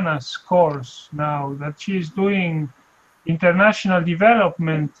Georgiana's course now that she's doing international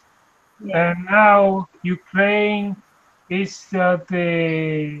development. Yes. And now Ukraine is at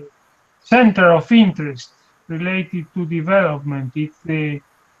the center of interest related to development. It's the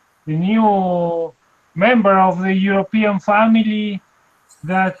new member of the European family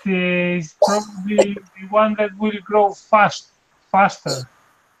that is probably the one that will grow faster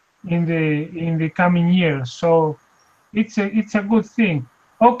in the coming years. So it's a good thing.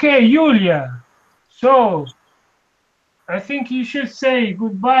 Okay, Julia. So I think you should say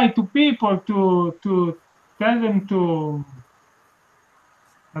goodbye to people to tell them to.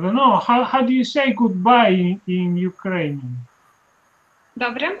 I don't know how do you say goodbye in Ukrainian?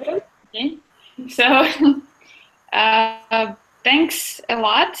 Добре. Okay. So, thanks a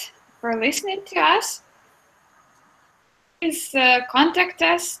lot for listening to us. Please contact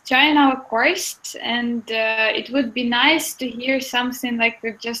us, join our course, and it would be nice to hear something like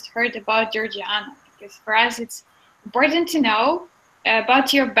we've just heard about Georgiana, because for us it's important to know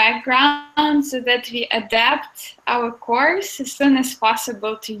about your background so that we adapt our course as soon as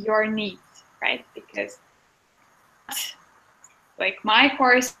possible to your needs, right? Because like my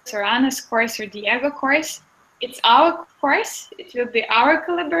course or Anna's course or Diego course, it's our course, it will be our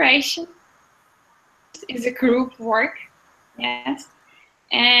collaboration, it's a group work. Yes,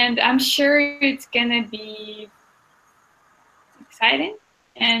 and I'm sure it's gonna be exciting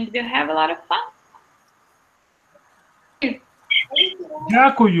and we'll have a lot of fun.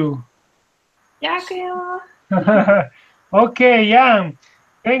 Дякую. Дякую. Okay, Jan,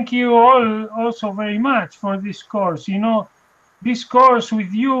 thank you all also very much for this course. You know, this course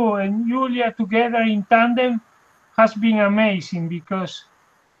with you and Julia together in tandem has been amazing because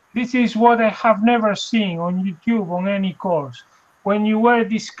this is what I have never seen on YouTube on any course. When you were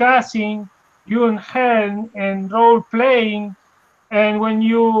discussing, you and her, and role playing, and when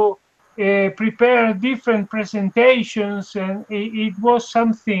you prepare different presentations, and it was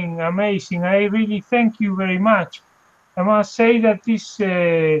something amazing. I really thank you very much. I must say that this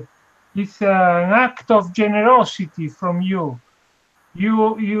is an act of generosity from you.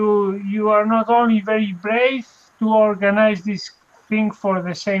 You are not only very brave to organize this thing for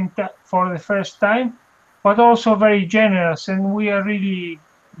the first time, but also very generous, and we are really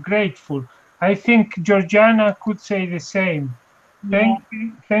grateful. I think Georgiana could say the same.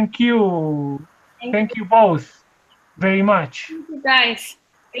 Thank you both very much. Thank you guys.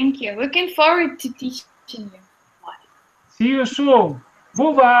 Thank you. Looking forward to teaching you. See you soon.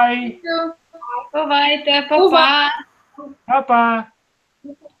 Bye bye. Бувайте, папа. Papa.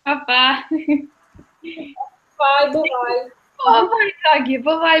 Папа. Bye, bye. Бувай, Тагі,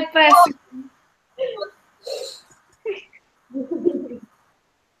 бувай, песик.